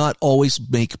 might not always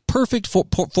make perfect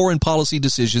foreign policy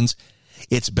decisions,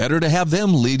 it's better to have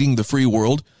them leading the free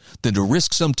world than to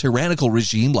risk some tyrannical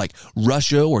regime like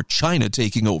Russia or China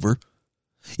taking over.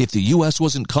 If the U.S.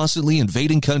 wasn't constantly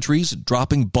invading countries and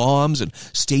dropping bombs and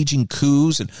staging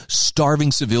coups and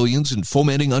starving civilians and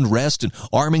fomenting unrest and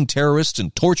arming terrorists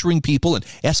and torturing people and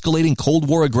escalating Cold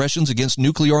War aggressions against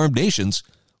nuclear-armed nations,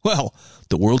 well,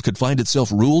 the world could find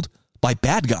itself ruled by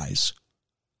bad guys.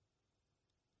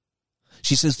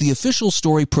 She says the official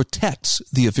story protects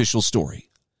the official story.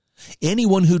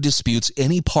 Anyone who disputes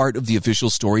any part of the official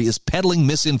story is peddling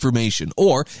misinformation,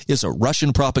 or is a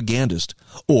Russian propagandist,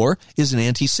 or is an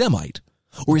anti-Semite,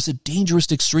 or is a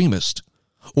dangerous extremist,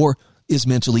 or is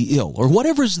mentally ill, or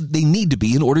whatever they need to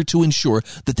be in order to ensure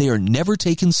that they are never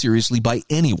taken seriously by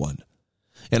anyone,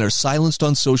 and are silenced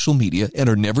on social media and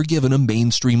are never given a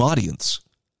mainstream audience.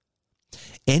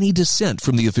 Any dissent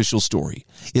from the official story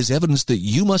is evidence that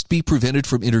you must be prevented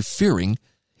from interfering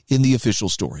in the official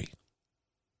story,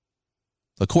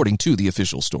 according to the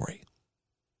official story.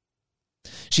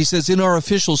 She says, in our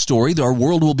official story, our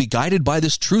world will be guided by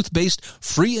this truth-based,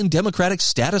 free and democratic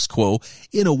status quo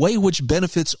in a way which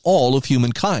benefits all of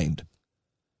humankind.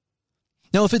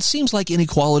 Now, if it seems like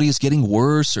inequality is getting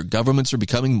worse, or governments are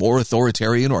becoming more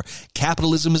authoritarian, or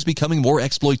capitalism is becoming more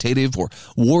exploitative, or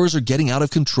wars are getting out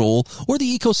of control, or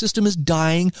the ecosystem is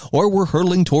dying, or we're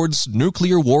hurtling towards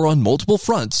nuclear war on multiple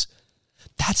fronts,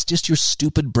 that's just your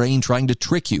stupid brain trying to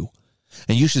trick you.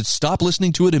 And you should stop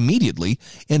listening to it immediately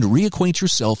and reacquaint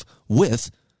yourself with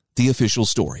the official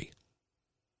story.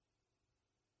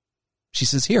 She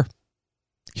says,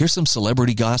 here's some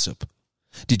celebrity gossip.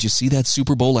 Did you see that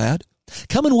Super Bowl ad?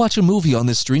 Come and watch a movie on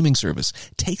this streaming service.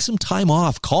 Take some time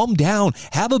off, calm down,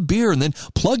 have a beer, and then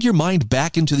plug your mind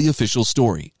back into the official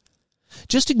story.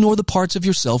 Just ignore the parts of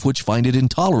yourself which find it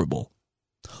intolerable.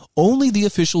 Only the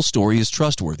official story is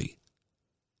trustworthy.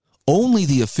 Only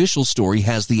the official story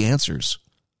has the answers.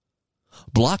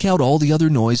 Block out all the other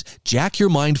noise, jack your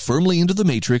mind firmly into the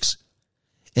matrix,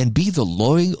 and be the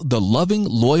loving,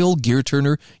 loyal gear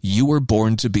turner you were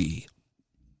born to be.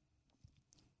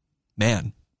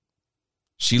 Man,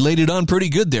 she laid it on pretty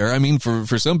good there. I mean, for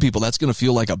some people, that's going to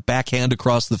feel like a backhand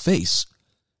across the face.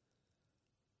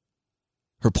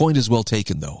 Her point is well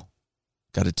taken, though.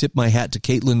 Got to tip my hat to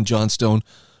Caitlin Johnstone,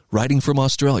 writing from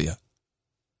Australia.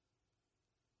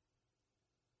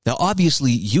 Now,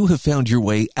 obviously, you have found your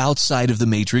way outside of the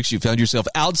matrix. You found yourself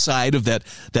outside of that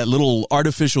little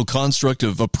artificial construct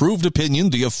of approved opinion,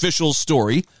 the official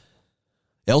story.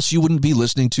 Else you wouldn't be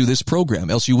listening to this program.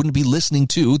 Else you wouldn't be listening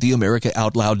to the America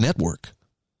Out Loud Network.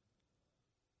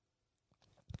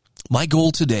 My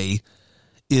goal today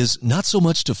is not so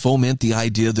much to foment the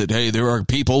idea that, hey, there are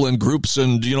people and groups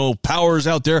and, powers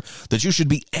out there that you should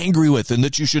be angry with and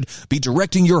that you should be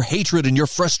directing your hatred and your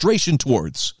frustration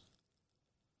towards.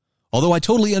 Although I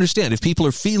totally understand if people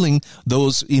are feeling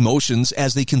those emotions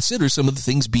as they consider some of the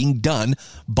things being done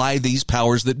by these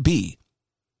powers that be.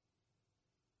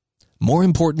 More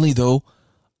importantly, though,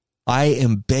 I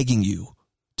am begging you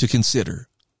to consider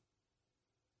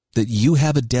that you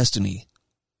have a destiny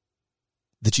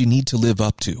that you need to live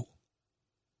up to.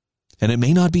 And it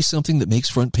may not be something that makes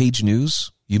front page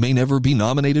news. You may never be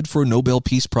nominated for a Nobel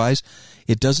Peace Prize.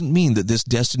 It doesn't mean that this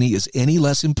destiny is any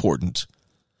less important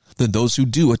than those who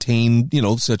do attain,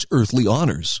 such earthly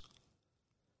honors.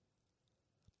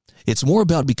 It's more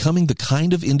about becoming the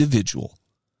kind of individual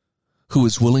who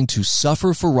is willing to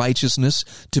suffer for righteousness,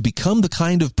 to become the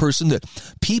kind of person that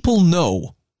people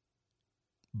know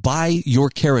by your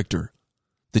character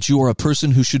that you are a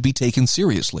person who should be taken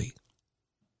seriously.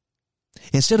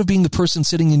 Instead of being the person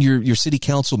sitting in your city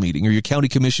council meeting or your county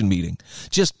commission meeting,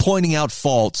 just pointing out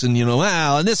faults and,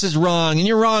 and this is wrong and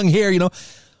you're wrong here,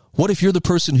 What if you're the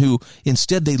person who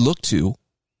instead they look to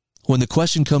when the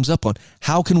question comes up on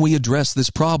how can we address this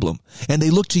problem? And they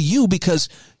look to you because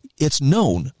it's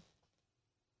known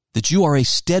that you are a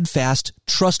steadfast,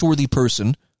 trustworthy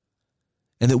person,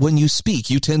 and that when you speak,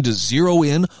 you tend to zero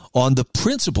in on the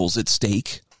principles at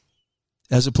stake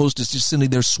as opposed to just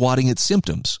sitting there swatting at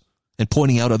symptoms and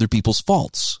pointing out other people's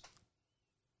faults.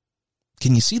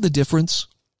 Can you see the difference?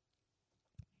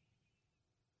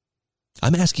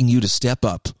 I'm asking you to step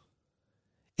up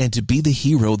and to be the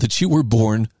hero that you were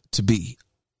born to be.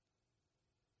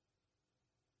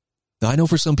 Now, I know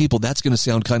for some people that's going to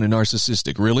sound kind of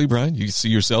narcissistic. Really, Brian? You see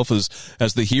yourself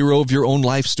as the hero of your own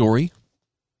life story?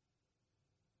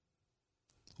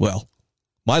 Well,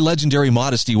 my legendary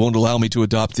modesty won't allow me to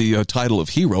adopt the title of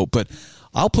hero, but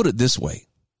I'll put it this way.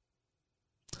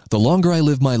 The longer I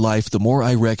live my life, the more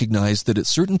I recognize that at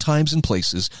certain times and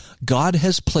places, God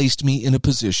has placed me in a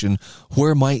position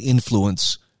where my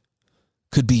influence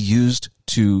could be used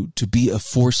to be a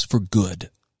force for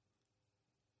good.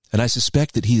 And I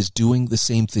suspect that he is doing the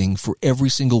same thing for every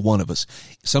single one of us,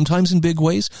 sometimes in big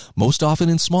ways, most often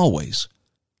in small ways.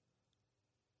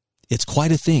 It's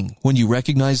quite a thing when you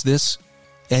recognize this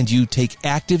and you take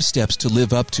active steps to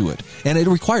live up to it. And it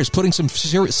requires putting some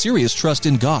serious trust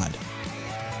in God.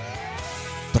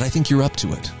 But I think you're up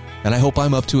to it, and I hope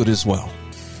I'm up to it as well.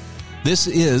 This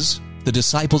is the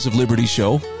Disciples of Liberty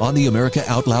show on the America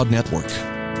Out Loud Network.